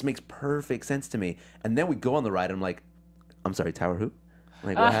this makes perfect sense to me. And then we go on the ride, and I'm like, I'm sorry, Tower who?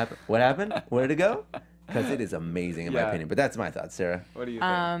 Like, what happened? What happened? Where did it go? Because it is amazing in my opinion. But that's my thoughts, Sarah. What do you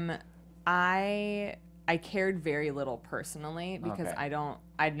think? I cared very little personally because Okay.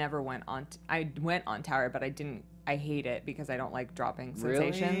 I never went on I went on Tower, but I hate it because I don't like dropping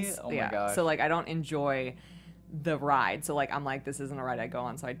Really? sensations. Oh my yeah. gosh. So like I don't enjoy the ride. So like I'm like, this isn't a ride I go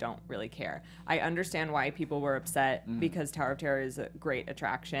on, so I don't really care. I understand why people were upset because Tower of Terror is a great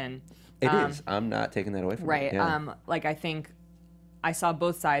attraction. It is. I'm not taking that away from Right. you. Yeah. Like I think I saw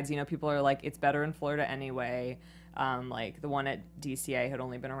both sides. You know, people are like, it's better in Florida anyway. Like the one at DCA had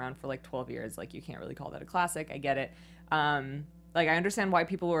only been around for like 12 years. Like you can't really call that a classic. I get it. Like I understand why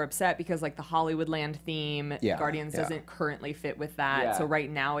people were upset because like the Hollywood Land theme, Yeah, Guardians yeah. doesn't currently fit with that. Yeah. So right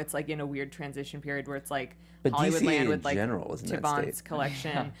now it's like in a weird transition period where it's like But Hollywood DCA Land in with like general is in that Tibbon's state.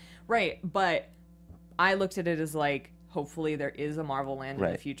 collection. Right. But I looked at it as like, hopefully there is a Marvel Land in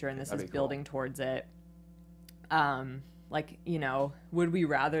the Right. future and this That'd is be cool. building towards it. Like, you know, would we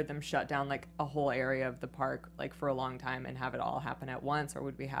rather them shut down like a whole area of the park like for a long time and have it all happen at once, or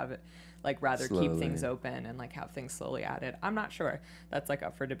would we have it like rather keep Slowly. things open and like have things slowly added? I'm not sure. That's like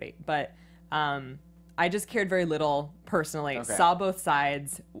up for debate. But I just cared very little personally. Okay. Saw both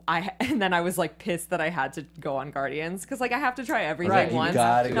sides. And then I was like pissed that I had to go on Guardians because like I have to try everything Right, you once.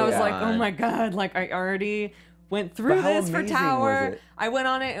 gotta And go I was like, on. oh my god, like I already went through But how this for amazing was Tower. it? I went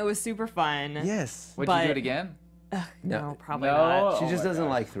on it. It was super fun. Yes. Would you do but- it again? No, probably No? not. She Oh just my doesn't gosh.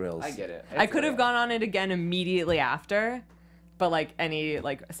 like thrills. I get it. I It's could have okay. gone on it again immediately after, but like any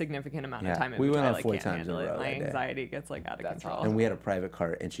like significant amount Yeah, of time in we went between, I on like 4 can't times in handle a it. row My that day. anxiety gets like out of That's control. awesome. And we had a private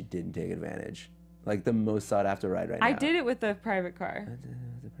car, and she didn't take advantage. Like the most sought after ride right now. I did it with the private car.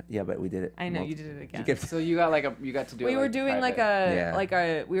 Yeah, but we did it. I know you did it again. kept- So you got to do. We it, were like, doing like private.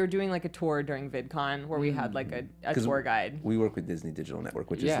 Yeah. we were doing like a tour during VidCon where we had like a tour guide. We work with Disney Digital Network,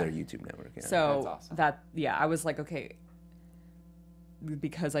 which Yeah. is their YouTube network. Yeah. So That's awesome. I was like, okay,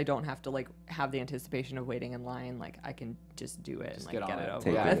 because I don't have to like have the anticipation of waiting in line, like I can just do it Just and like get get on it it. over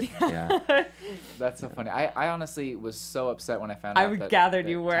take Yeah. with. it. Yeah. That's so funny. I honestly was so upset when I found I out. gathered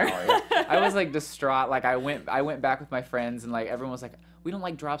you were. Tower, yeah. I was like distraught. Like I went back with my friends and like everyone was like, we don't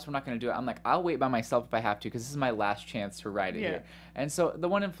like drops. We're not gonna do it. I'm like, I'll wait by myself if I have to because this is my last chance to ride it Yeah. here. And so the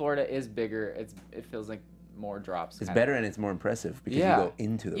one in Florida is bigger. It feels like more drops. It's kinda. better and it's more impressive because Yeah. you go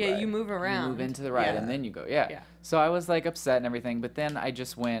into the Yeah, ride. you move You around. move into the ride Yeah. and then you go. Yeah. Yeah. So I was like upset and everything, but then I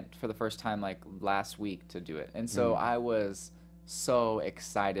just went for the first time like last week to do it, and so I was so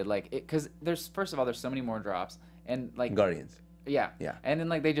excited, like because there's first of all there's so many more drops and like Guardians. yeah Yeah. and then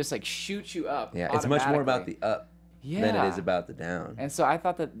like they just like shoot you up. Yeah, it's much more about automatically. the up than it Yeah. is about the down. And so I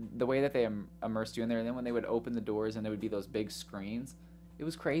thought that the way that they immersed you in there, and then when they would open the doors and there would be those big screens, it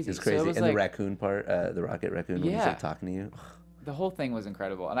was crazy. It's So crazy. it was And like, the raccoon part, the rocket raccoon, when he's Yeah. like talking to you. the whole thing was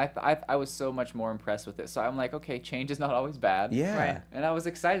incredible, and I was so much more impressed with it. So I'm like, okay, change is not always bad. Yeah. Right. And I was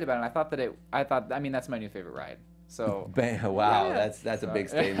excited about it. I mean that's my new favorite ride. So Bam, wow, Yeah. that's a big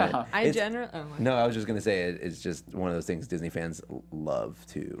Yeah. statement. I It's- generally. No, I was just gonna say it's just one of those things Disney fans love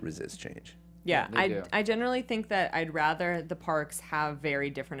to resist change. Yeah, they do. I generally think that I'd rather the parks have very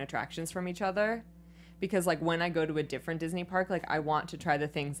different attractions from each other, because like when I go to a different Disney park, like I want to try the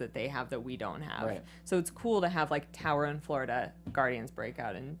things that they have that we don't have. Right. So it's cool to have like Tower in Florida, Guardians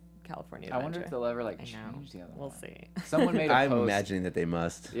Breakout in California I wonder if Adventure. they'll ever like I know. change the other We'll one. see. Someone made a I'm post. imagining that they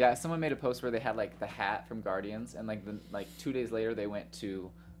must. Yeah, someone made a post where they had like the hat from Guardians, and like 2 days later they went to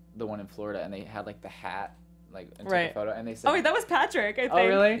the one in Florida, and they had like the hat, like and took a Right. photo, and they said, Oh wait, that was Patrick. I think. "Oh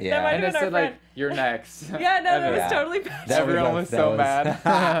really? Yeah. That might And have it been our said like, friend. "You're next." Yeah, no, that And was Yeah. totally Patrick. That Everyone was so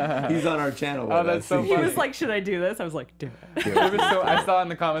mad. He's on our channel. Oh, with that's us. so He funny. was like, "Should I do this?" I was like, "Do it." There was I saw in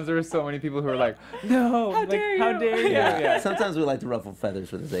the comments there were so many people who were like, "No, How dare how you?" dare you?" Yeah. Yeah. Sometimes we like to ruffle feathers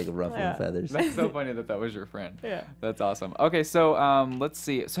for the sake of ruffling Yeah. feathers. That's so funny that was your friend. Yeah. That's awesome. Okay, so let's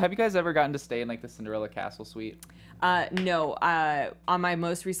see. So have you guys ever gotten to stay in like the Cinderella Castle suite? No. On my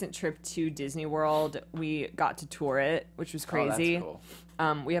most recent trip to Disney World, we got to tour it, which was crazy. Oh,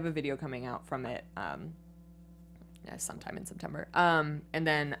 that's cool. We have a video coming out from it sometime in September. And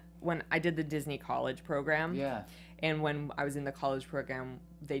then when I did the Disney College program, Yeah. and when I was in the college program,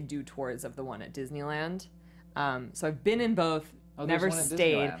 they do tours of the one at Disneyland. So I've been in both. Oh, there's never one at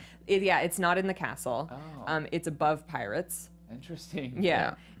stayed. Disneyland. It's not in the castle. Oh. It's above Pirates. Interesting.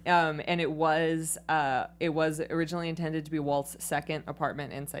 Yeah. And it was originally intended to be Walt's second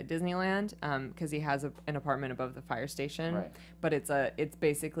apartment inside Disneyland, because he has an apartment above the fire station. Right. But it's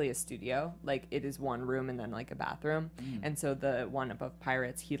basically a studio. Like, it is one room and then like a bathroom. And so the one above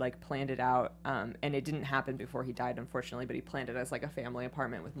Pirates, he like planned it out, and it didn't happen before he died, unfortunately. But he planned it as like a family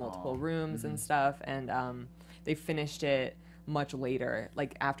apartment with multiple rooms and stuff. And they finished it much later.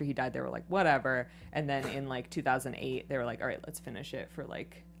 Like, after he died, they were like, whatever. And then in like 2008, they were like, all right, let's finish it for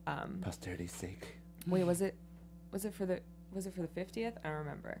like Posterity's sake. wait, was it for the 50th? I don't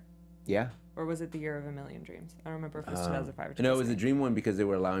remember. Yeah. Or was it the Year of a Million Dreams? I don't remember if it was 2005 or 2006. No, it was a dream one because they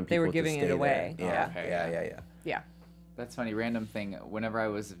were allowing people They were to giving stay it away. there. Yeah. Okay, Yeah. Yeah. That's funny. Random thing. Whenever I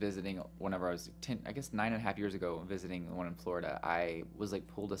was visiting, whenever I was 9.5 years ago, visiting the one in Florida, I was like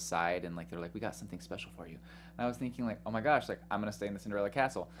pulled aside and like they're like, we got something special for you. And I was thinking like, oh my gosh, like I'm gonna stay in the Cinderella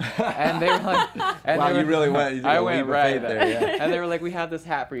Castle. And they were like, and Wow, they you were, really went. You took I a went leap of right faith there. Yeah. And they were like, we have this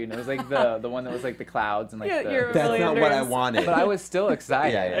hat for you. And it was like the one that was like the clouds and like Yeah, the. you're That's Million not what I Dreams. wanted. But I was still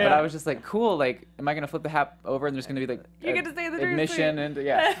excited. Yeah. But I was just like, cool. Like, am I gonna flip the hat over and there's gonna be like You get to stay in the dream admission suite. and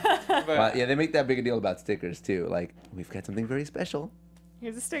yeah. Well, yeah, they make that big a deal about stickers too. Like, we've got something very special.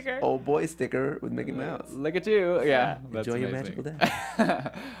 Here's a sticker. Old boy sticker with Mickey Mouse. Look at you. Yeah. That's Enjoy your amazing. magical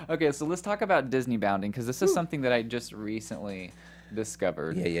day. Okay, so let's talk about Disney bounding because this is something that I just recently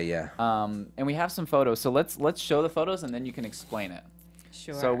discovered. Yeah. And we have some photos. So let's show the photos and then you can explain it.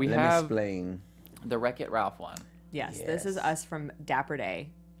 Sure. So we Let me have explain. the Wreck-It Ralph one. Yes, this is Yes. us from Dapper Day.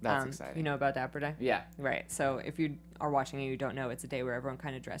 That's exciting. You know about Dapper Day? Yeah. Right. So if you are watching and you don't know, it's a day where everyone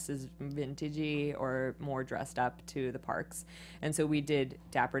kind of dresses vintagey or more dressed up to the parks. And so we did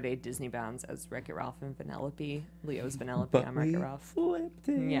Dapper Day Disney bounds as Wreck-It Ralph and Vanellope. Leo's Vanellope. I'm Wreck-It Ralph. flipped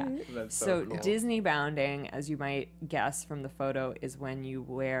it. Yeah. That's So cool. Disney bounding, as you might guess from the photo, is when you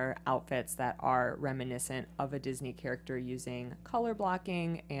wear outfits that are reminiscent of a Disney character using color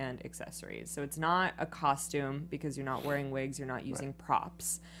blocking and accessories. So it's not a costume because you're not wearing wigs, you're not using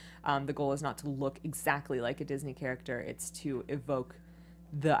props. The goal is not to look exactly like a Disney character, it's to evoke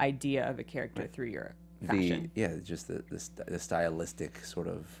the idea of a character through your fashion. Just the stylistic sort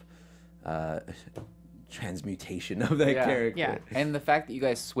of transmutation of that Yeah. character. Yeah. And the fact that you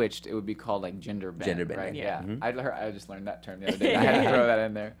guys switched, it would be called like gender bend. Gender bend, right? yeah. I just learned that term the other day. I had to throw that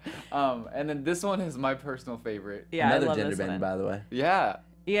in there. And then this one is my personal favorite. Yeah, I Another love gender this bend, one. by the way. Yeah.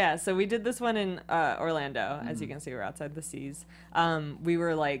 Yeah, so we did this one in Orlando. As you can see, we're outside the seas. We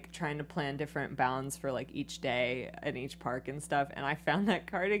were like trying to plan different bounds for like each day in each park and stuff, and I found that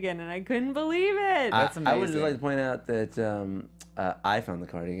cardigan and I couldn't believe it. That's I would just amazing. like to point out that I found the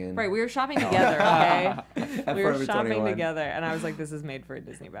cardigan. Right, we were shopping together, okay? At We were Forever shopping 21. together, and I was like, this is made for a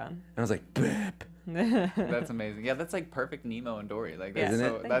Disney bound. And I was like, Bip. That's amazing. Yeah, that's like perfect Nemo and Dory. Like that's Isn't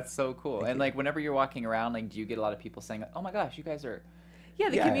so it? that's so cool. And like whenever you're walking around, like do you get a lot of people saying, "Oh my gosh, you guys are." Yeah,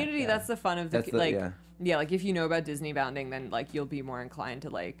 the Yeah, community, yeah. that's the fun of the, That's the- like, yeah. yeah, like if you know about Disney bounding, then like you'll be more inclined to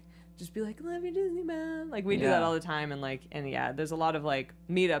like just be like, love your Disney bound. Like we do that Yeah. all the time, and like, and yeah, there's a lot of like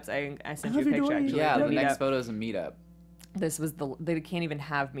meetups. I sent you a love your picture Dory. actually. Yeah, of the next meetup. photo is a meetup. This was they can't even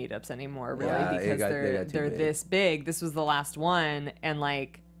have meetups anymore, really, Yeah, because they got too they're big. this big. This was the last one, and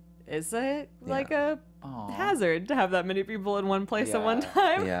like, is it like a Aw. hazard to have that many people in one place at one Yeah.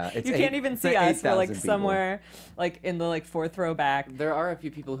 time? Yeah, it's you can't even it's see like us. We're like 8,000 people. somewhere like in the like fourth row back. There are a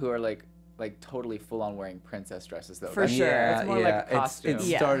few people who are like totally full on wearing princess dresses though. For That's- sure. It's more like a costume. It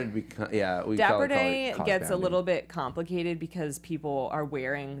Yeah. started because we call Dapper it Day cost gets a bounding. little bit complicated because people are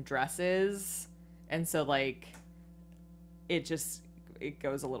wearing dresses, and so like it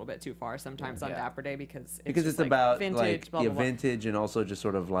goes a little bit too far sometimes on Yeah. Dapper Day because it's because just, it's like, about vintage, like blah, blah, blah. vintage and also just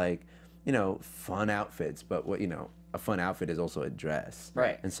sort of like fun outfits. But what a fun outfit is also a dress,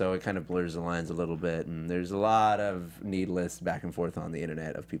 Right. And so it kind of blurs the lines a little bit. And there's a lot of needless back and forth on the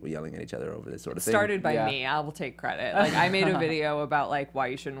internet of people yelling at each other over this sort of thing. Started by Yeah. me. I will take credit. Like I made a video about like why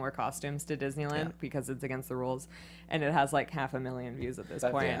you shouldn't wear costumes to Disneyland Yeah. because it's against the rules, and it has like 500,000 views at this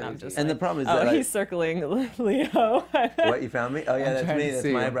That's point, and I'm crazy. just And like, the problem is oh, that I- he's circling Leo. What, you found me? Oh yeah, I'm that's trying me. to That's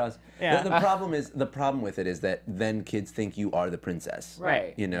see my you. eyebrows. Yeah. The problem with it is that then kids think you are the princess.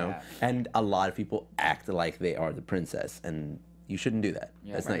 Right. Yeah. And a lot of people act like they are the princess, and you shouldn't do that.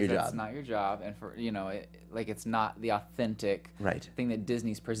 Yeah, that's right, not your That's job. not your job, and for it's not the authentic Right. thing that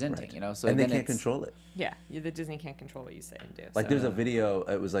Disney's presenting. Right. So and they then can't it's- control it. Yeah, the Disney can't control what you say and do. Like so. there's a video,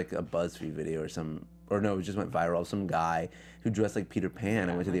 it was like a BuzzFeed video it just went viral. Some guy who dressed like Peter Pan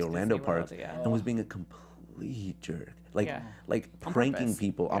and went to the went to Orlando Disney World, parks yeah. and was being a complete jerk. Like Yeah. like On pranking purpose.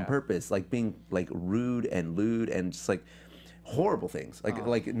 people on Yeah. purpose, like being like rude and lewd and just like horrible things.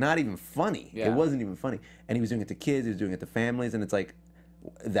 Like not even funny. Yeah. It wasn't even funny. And he was doing it to kids, he was doing it to families, and it's like,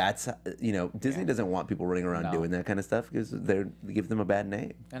 that's Disney doesn't want people running around No. doing that kind of stuff because they give them a bad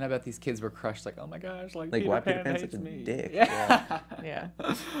name. And I bet these kids were crushed, like, oh my gosh, like Like, why Peter Pan's hates such a me. dick? Yeah. Yeah.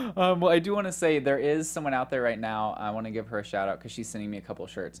 Well, I do want to say there is someone out there right now. I want to give her a shout out because she's sending me a couple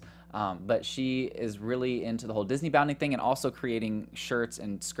of shirts. But she is really into the whole Disney bounding thing and also creating shirts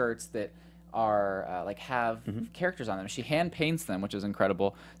and skirts that are have characters on them. She hand paints them, which is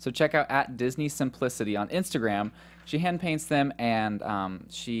incredible. So check out at Disney Simplicity on Instagram. She hand paints them, and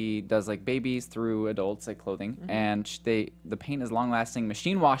she does like babies through adults, like clothing. And the paint is long lasting,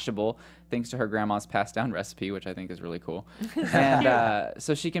 machine washable, thanks to her grandma's passed down recipe, which I think is really cool. And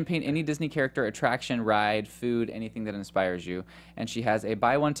so she can paint any Disney character, attraction, ride, food, anything that inspires you. And she has a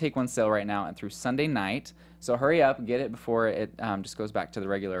buy one take one sale right now and through Sunday night. So hurry up, get it before it just goes back to the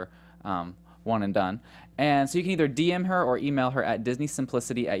regular one and done. And so you can either DM her or email her at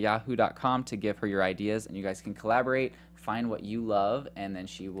disneysimplicity@yahoo.com to give her your ideas, and you guys can collaborate, find what you love, and then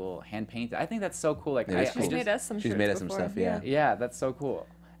she will hand paint it. I think that's so cool. Like, It is I cool. She's made us some She's shirts made us some before, stuff, yeah. yeah, that's so cool.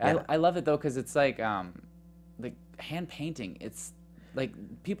 Yeah. I love it though because it's like hand painting. It's like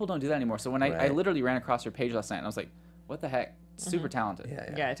people don't do that anymore. So when I Right. literally ran across her page last night and I was like, what the heck? Super talented.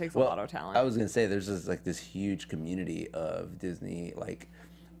 Yeah, Yeah, it takes Well, a lot of talent. I was gonna say there's this huge community of Disney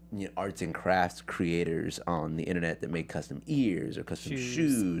arts and crafts creators on the internet that make custom ears or custom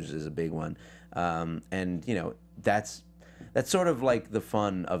shoes is a big one, and that's sort of like the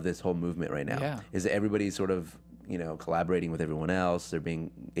fun of this whole movement right now. Yeah. Is that everybody's sort of collaborating with everyone else. They're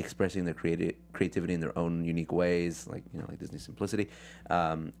expressing their creativity in their own unique ways, like Disney Simplicity,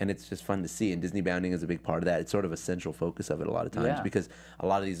 and it's just fun to see. And Disney bounding is a big part of that. It's sort of a central focus of it a lot of times Yeah. because a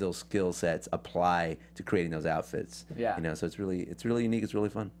lot of these little skill sets apply to creating those outfits. Yeah. So it's really unique. It's really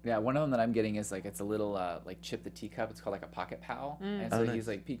fun. Yeah, one of them that I'm getting is it's a little Chip the Teacup. It's called like a pocket pal, and so Oh, he's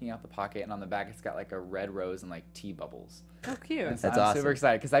nice. peeking out the pocket, and on the back it's got like a red rose and tea bubbles. Oh, cute. And so That's I'm awesome. super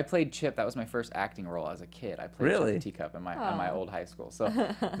excited because I played Chip. That was my first acting role as a kid. I played Really? Chip the Teacup in my Aw. old high school, so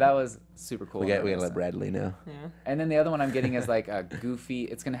that was super cool. We gotta let Bradley know. Yeah. And then the other one I'm getting is like a Goofy.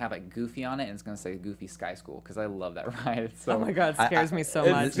 It's gonna have Goofy on it, and it's gonna say Goofy Sky School because I love that ride. It's so Oh my god, it scares me so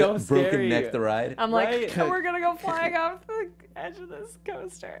it's much. so Broken scary. neck the ride. I'm like, Right? we're gonna go flying off the edge of this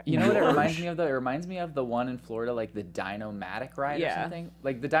coaster. You know what it Gosh. reminds me of though? It reminds me of the one in Florida, like the Dino-Matic ride or Yeah. something.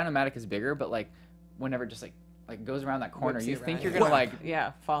 Like the Dino-Matic is bigger, but whenever it just goes around that corner, Whips you you think around. you're gonna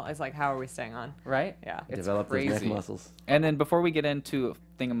Yeah, fall. It's like, how are we staying on? right? Yeah. It's Develop those crazy. neck muscles. And then before we get into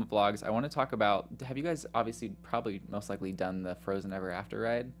thingamavlogs, I want to talk about. Have you guys obviously probably most likely done the Frozen Ever After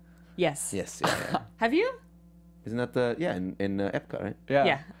ride? Yes. Yes. Yeah. Have you? Isn't that in Epcot, right?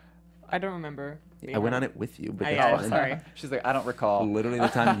 Yeah. I don't remember. I went on it with you, but I- that's yeah, fine. sorry. She's like, I don't recall. Literally the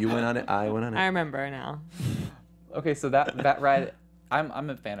time you went on it, I went on I it. remember now. Okay, so that ride, I'm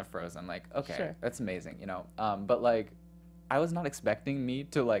a fan of Frozen. Okay, Sure. that's amazing, But I was not expecting me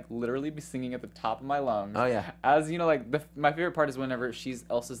to literally be singing at the top of my lungs. Oh, yeah. As my favorite part is whenever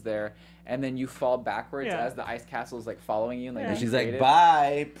Elsa's there, and then you fall backwards Yeah. as the ice castle is following you. And, Yeah. And being she's like, created.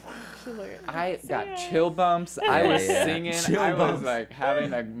 bye. She's like, I got "See ya." chill bumps. I was Yeah. singing. Chill I bumps. was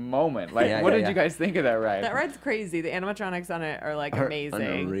having a moment. Yeah, What yeah, did yeah. you guys think of that ride? That ride's crazy. The animatronics on it are amazing.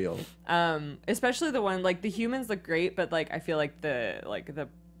 Unreal. Especially the one the humans look great, but I feel like the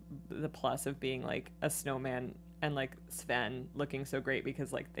plus of being a snowman and Sven looking so great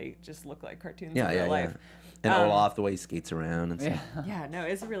because they just look like cartoons Yeah, in real yeah, life. And Um, Olaf, the way he skates around and Yeah. stuff. Yeah, no,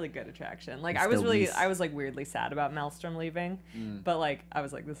 it's a really good attraction. It's I was still really, Reese. I was weirdly sad about Maelstrom leaving, but I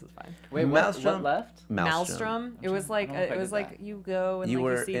was like, this is fine. Wait, what Maelstrom? left? Maelstrom. It was I don't know if I it was did that. you go and You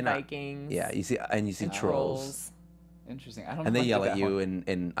were you see in a- Vikings. Yeah, you see and trolls. Interesting. I don't. And know they if I yell did at that you one.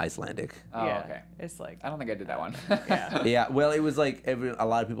 in Icelandic. Oh, yeah, okay. It's I don't think I did that one. Yeah. Yeah, well, it was a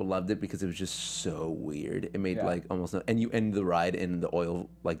lot of people loved it because it was just so weird. It made Yeah. almost no, and you end the ride in the oil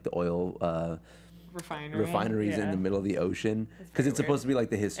refineries in the middle of the ocean because very it's supposed to be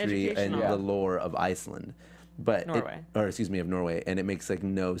the history and Educational. the lore of Iceland, but Norway. of Norway, and it makes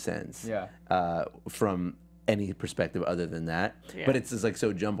no sense. Yeah. From any perspective other than that, Yeah. but it's just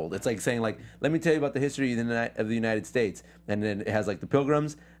so jumbled. It's saying let me tell you about the history of the United States, and then it has the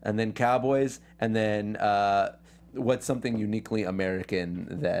Pilgrims, and then cowboys, and then what's something uniquely American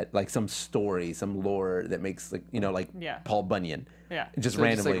that some story, some lore that makes Yeah. Paul Bunyan. Yeah. Just So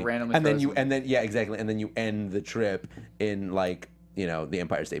just, randomly. randomly and then frozen. yeah, exactly. And then you end the trip in the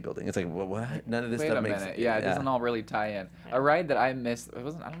Empire State Building. It's what? None of this Wait stuff a makes minute. Yeah, it doesn't all really tie in. A ride that I missed. It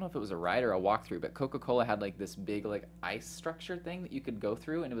wasn't. I don't know if it was a ride or a walkthrough, but Coca-Cola had this big ice structure thing that you could go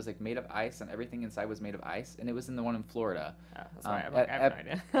through, and it was made of ice, and everything inside was made of ice, and it was in the one in Florida. Oh, that's why I'm at, I have no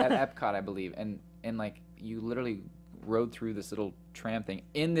idea. at Epcot, I believe, and you literally rode through this little tram thing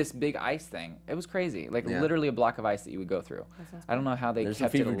in this big ice thing. It was crazy, like Yeah. literally a block of ice that you would go through. I don't know how they There's some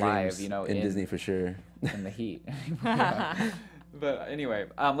kept it fever alive, dreams you know, in Disney for sure. in the heat. But anyway,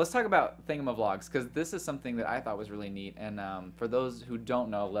 let's talk about Thingamavlogs, because this is something that I thought was really neat. And for those who don't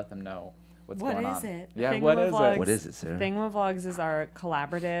know, let them know what's going on. What is it? Yeah, what is it? What is it, sir? Thingamavlogs is our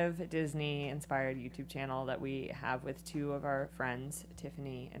collaborative Disney-inspired YouTube channel that we have with two of our friends,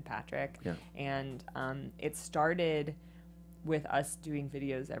 Tiffany and Patrick. Yeah. And it started with us doing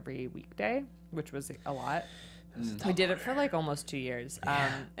videos every weekday, which was a lot. We did it for like almost 2 years.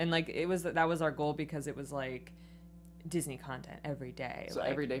 And like that was our goal, because it was like Disney content every day. So like,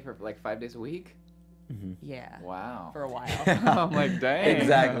 every day for like 5 days a week? Yeah. Wow. For a while. I'm like, dang.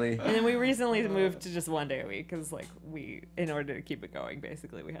 Exactly. And then we recently moved to just 1 day a week, because like in order to keep it going,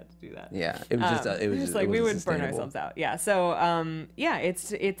 basically we had to do that. Yeah, it was just it was just just like it we wasn't would burn sustainable. ourselves out. Yeah. So yeah,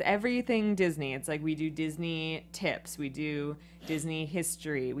 it's everything Disney. It's like we do Disney tips, we do Disney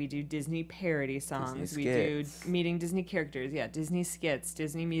history, we do Disney parody songs, we do skits. meeting Disney characters. Yeah, Disney skits,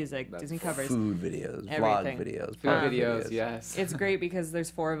 Disney music, Disney covers. Food videos, Everything. vlog videos, Food pop videos, yes. It's great because there's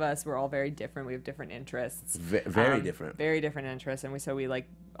 4 of us. We're all very different. We have different interests. Very different. Very different interests, and we like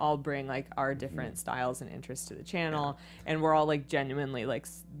all bring like our different styles and interests to the channel, and we're all like genuinely like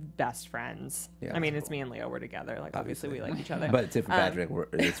best friends. Yeah, I mean, that's it's me and Leo. We're together. Like obviously we like each other. But Tiff and Patrick,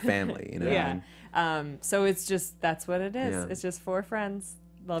 it's family, you know. What I Yeah. mean? So it's just that's what it is. Yeah. It's just 4 friends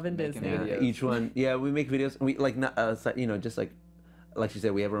loving Making Disney. videos. Each one, yeah, we make videos. We like not, you know, just like you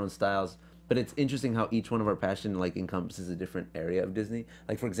said, we have our own styles. But it's interesting how each one of our passion like encompasses a different area of Disney.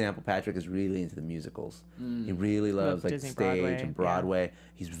 Like for example, Patrick is really into the musicals. He really loves like Disney stage Broadway, and Broadway.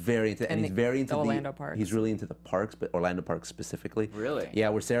 He's very into, and And he's very into the Orlando parks. He's really into the parks, but Orlando parks specifically. Really? Yeah,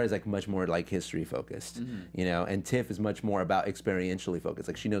 where Sarah's like much more like history focused, you know, and Tiff is much more about experientially focused.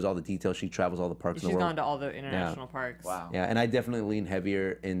 Like she knows all the details. She travels all the parks in She's the world. gone to all the international parks. Wow. Yeah, and I definitely lean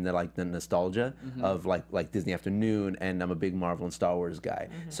heavier in the like the nostalgia of like Disney Afternoon, and I'm a big Marvel and Star Wars guy.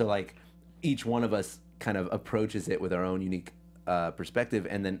 So like each one of us kind of approaches it with our own unique perspective,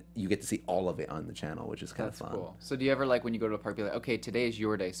 and then you get to see all of it on the channel, which is kind That's of fun. cool. So do you ever like when you go to a park be like, okay, today is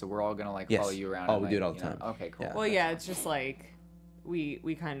your day, so we're all gonna like Yes. follow you around? Oh, and, we do like, it all the you know, time. Okay, cool. Yeah. Well, yeah, it's just like we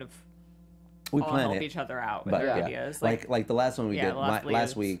kind of We all plan help it. each other out with But our yeah, videos. like the last one we Yeah, did the last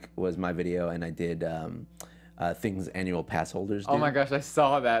last videos. week was my video, and I did things annual pass holders do. Oh my gosh, I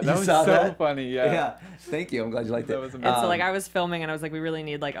saw that. That You was saw so that? funny. Yeah. Yeah, thank you. I'm glad you liked That it. was And amazing. so like I was filming, and I was like, we really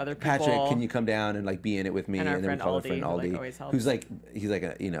need like other people. Patrick, can you come down and like be in it with me? And our then friend we call our Aldi, friend who, like, Aldi, always helps. who's like he's like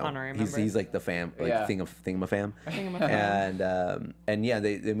a Honorary he's member. like the fam like Yeah. thingamafam. Thingamafam. And yeah,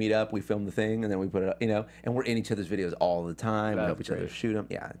 they meet up, we film the thing, and then we put it up, you know, and we're in each other's videos all the time. We That's help each other great. shoot them.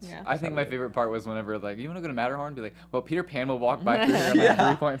 Yeah, Yeah. I think my favorite part was whenever like, you want to go to Matterhorn? Be like, well, Peter Pan will walk by through here in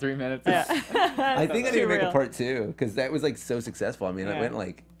like 3.3 minutes. I think I need to Too make a real. part 2 because that was like so successful. I mean, it Yeah. went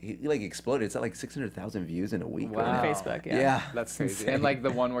like he like exploded. It's at like 600,000 views in a week. Wow. Right On now. Facebook, yeah. Yeah, That's it's crazy. insane. And like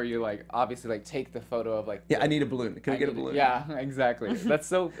the one where you like obviously like take the photo of like. yeah, the- I need a balloon. Can we get a need to- balloon? Yeah, exactly. That's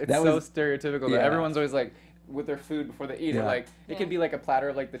so it's That so was- stereotypical that yeah. everyone's always like with their food before they eat it. Yeah. Like it could be like a platter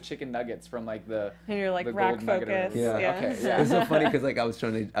of like the chicken nuggets from like the. And you're like the rack gold nugget or focus. whatever. Yeah. Okay. It Yeah. was so funny because like I was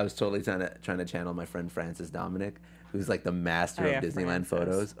totally trying to channel my friend Francis Dominic, who's like the master Oh, of yeah, Disneyland Francis.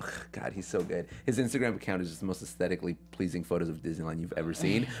 photos. Ugh, God, he's so good. His Instagram account is just the most aesthetically pleasing photos of Disneyland you've ever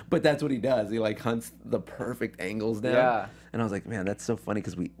seen. But that's what he does. He like hunts the perfect angles down. Yeah. And I was like, man, that's so funny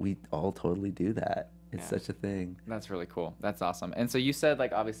because we all totally do that. It's Yeah. such a thing. That's really cool. That's awesome. And so you said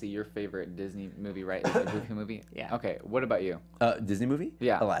like obviously your favorite Disney movie, right? Is the Goofy movie. Yeah. Okay. What about you? Disney movie?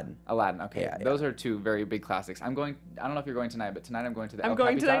 Yeah. Aladdin. Aladdin. Okay. Yeah, yeah. Those are 2 very big classics. I'm going. I don't know if you're going tonight, but tonight I'm going to the. I'm El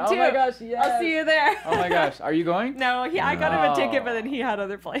going Capitan. tonight too. Oh my gosh! Yes. I'll see you there. Oh my gosh! Are you going? No, I got him a ticket, but Oh. then he had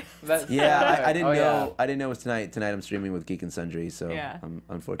other plans. That's Yeah, I didn't Oh, know. yeah. I didn't know it was tonight. Tonight I'm streaming with Geek and Sundry, so Yeah. I'm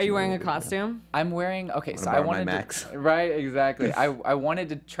unfortunately. Are you wearing a yeah. costume? I'm wearing. Okay, so Wanna I borrow my wanted Max? to. Right, exactly. I wanted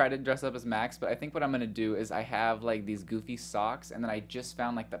to try to dress up as Max, but I think what I'm gonna do is I have like these goofy socks, and then I just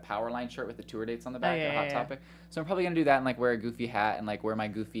found like the Powerline shirt with the tour dates on the back, yeah, the Hot yeah. Topic. So I'm probably gonna do that and like wear a goofy hat and like wear my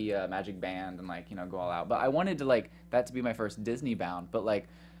goofy magic band and like go all out. But I wanted to like that to be my first Disney bound, but like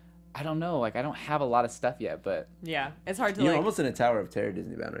I don't know, like I don't have a lot of stuff yet, but Yeah, it's hard to You're like. almost in a Tower of Terror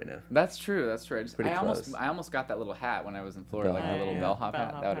Disney bound right now. that's true. That's true. Pretty I close. almost got that little hat when I was in Florida, like Bellhop, a little yeah. bellhop hat.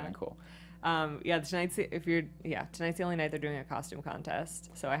 Bellhop That would have hat. been cool. Yeah, tonight's the only night they're doing a costume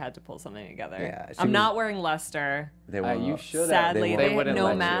contest, so I had to pull something together. Yeah, she I'm was- not wearing Lester. They You won't. should have. Sadly, They they wouldn't no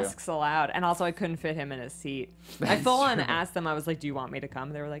let you. masks allowed, and also I couldn't fit him in his seat. I That's full on true. asked them. I was like, "Do you want me to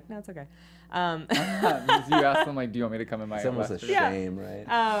come?" They were like, "No, it's okay." You asked them like, "Do you want me to come in my?" It's almost a Lester?" Yeah. shame,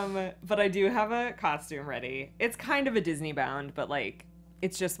 right? But I do have a costume ready. It's kind of a Disney bound, but like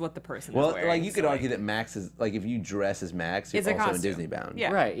It's just what the person Well, is wearing. like you could so, argue that Max is like if you dress as Max, you're It's a also in costume. Disney bound.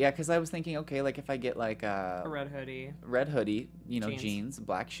 Yeah. Right, yeah, because I was thinking, okay, like if I get like a red hoodie. red hoodie, Jeans. jeans,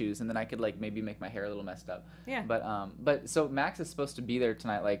 black shoes, and then I could like maybe make my hair a little messed up. Yeah. But so Max is supposed to be there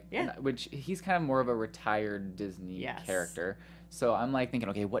tonight, like, Yeah. which he's kind of more of a retired Disney Yes. character. So I'm like thinking,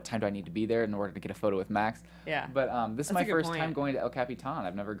 okay, what time do I need to be there in order to get a photo with Max? Yeah. But this is That's my a good first point. time going to El Capitan.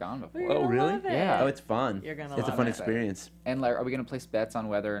 I've never gone before. You're Oh, gonna really? love it. Yeah. Oh, it's fun. You're gonna It's a love fun it. experience. And like, are we gonna place bets on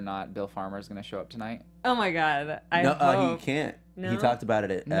whether or not Bill Farmer is gonna show up tonight? Oh my God. I No, hope. he can't. He No? talked about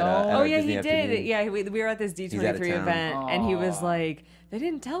it at, No. at Oh our yeah, Disney he afternoon. did. Yeah, we were at this out of D23 town. event, and he was Aw. like, "They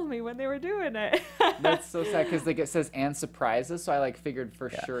didn't tell me when they were doing it." That's so sad because like it says and surprises, so I like figured for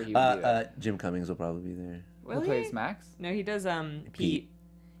sure he would be there. Jim Cummings will probably be there. Will Who he? plays Max? No, he does. Pete. Pete.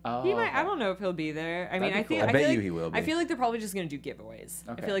 Oh, He might. I okay. don't know if he'll be there. I mean, That'd be I think. cool. I bet feel you like, he will I be. feel like they're probably just gonna do giveaways.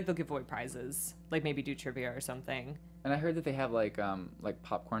 I Okay. feel like they'll give away prizes, like maybe do trivia or something. And I heard that they have like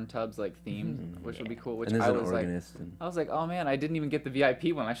popcorn tubs like themed, which would be cool. Which And there's I an was like, organist. And I was like, oh man, I didn't even get the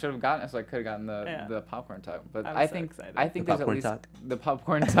VIP one. I should have gotten it, so I could have gotten Yeah. the popcorn tub. But I'm I so think excited. I think The there's at popcorn least talk. the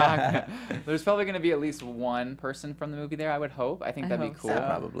popcorn talk. There's probably going to be at least one person from the movie there. I would hope. I think I that'd be hope cool. so. yeah,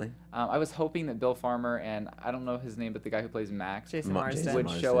 probably. I was hoping that Bill Farmer and I don't know his name, but the guy who plays Max Jason Ma- Marsden. Jason would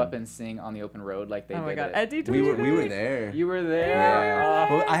Marsden. show up and sing on the open road like they Oh my did God, it. at D23. We were there. You were there. Yeah.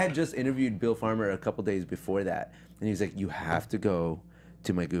 Oh. Well, I had just interviewed Bill Farmer a couple days before that, and he was like, "You have to go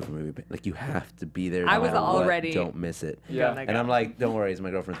to my Goofy movie. Like, you have to be there. I no was matter what. already Don't miss it." Yeah. gonna And go. I'm like, "Don't worry, it's my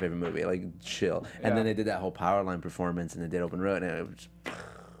girlfriend's favorite movie. Like, chill." And Yeah. then they did that whole Powerline performance, and they did Open Road, and it was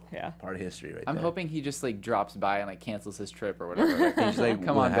Yeah. part of history right I'm there. hoping he just like drops by and like cancels his trip or whatever. Like, He's like,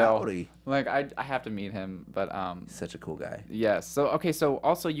 come "Well, on, Bill. howdy." Like I have to meet him, but Such a cool guy. yes. So okay, so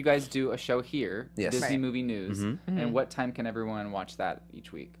also you guys do a show here, Yes. Disney Right. Movie News, and what time can everyone watch that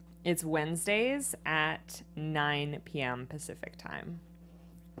each week? It's Wednesdays at 9 p.m. Pacific time.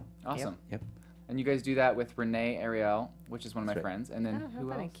 Awesome. Yep. And you guys do that with Renee Ariel, which is one of my That's right. friends, and then Oh, how who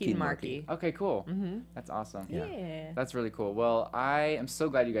funny. else? Keaton Keaton Markey. Okay, cool. Mm-hmm. That's awesome. Yeah. That's really cool. Well, I am so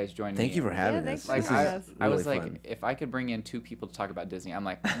glad you guys joined me. Thank you for having thanks us. for Like This having is us. I was really like, fun. if I could bring in 2 people to talk about Disney, I'm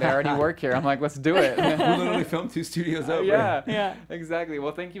like, they already work here. I'm like, let's do it. we literally filmed 2 studios over. Yeah, Yeah. exactly.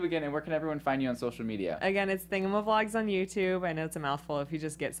 Well, thank you again. And where can everyone find you on social media? Again, it's Thingamavlogs on YouTube. I know it's a mouthful. If you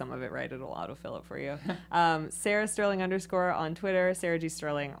just get some of it right, it'll autofill it for you. Sarah Sterling _ on Twitter, Sarah G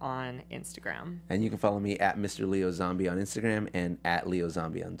Sterling on Instagram. And you can follow me at Mr. Leo Zombie on Instagram and at Leo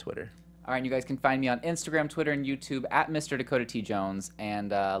Zombie on Twitter. All right, and you guys can find me on Instagram, Twitter, and YouTube at Mr. Dakota T. Jones. And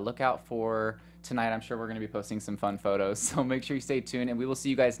look out for tonight. I'm sure we're going to be posting some fun photos. So make sure you stay tuned, and we will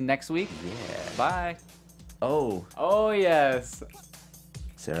see you guys next week. Yeah. Bye. Oh, Oh, yes.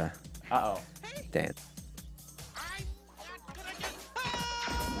 Sarah, Uh-oh. dance.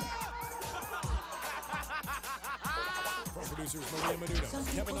 From producers Maria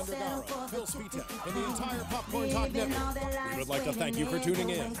Menounos, Kevin Undergaro, Phil Svitek, and the entire Popcorn Talk Network, we would like to thank you for tuning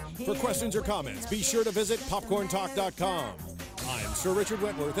in. For questions or comments, be sure to visit popcorntalk.com. I'm Sir Richard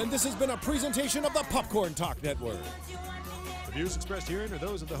Wentworth, and this has been a presentation of the Popcorn Talk Network. The views expressed herein are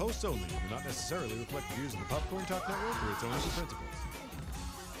those of the hosts only and do not necessarily reflect the views of the Popcorn Talk Network or its owners and principals.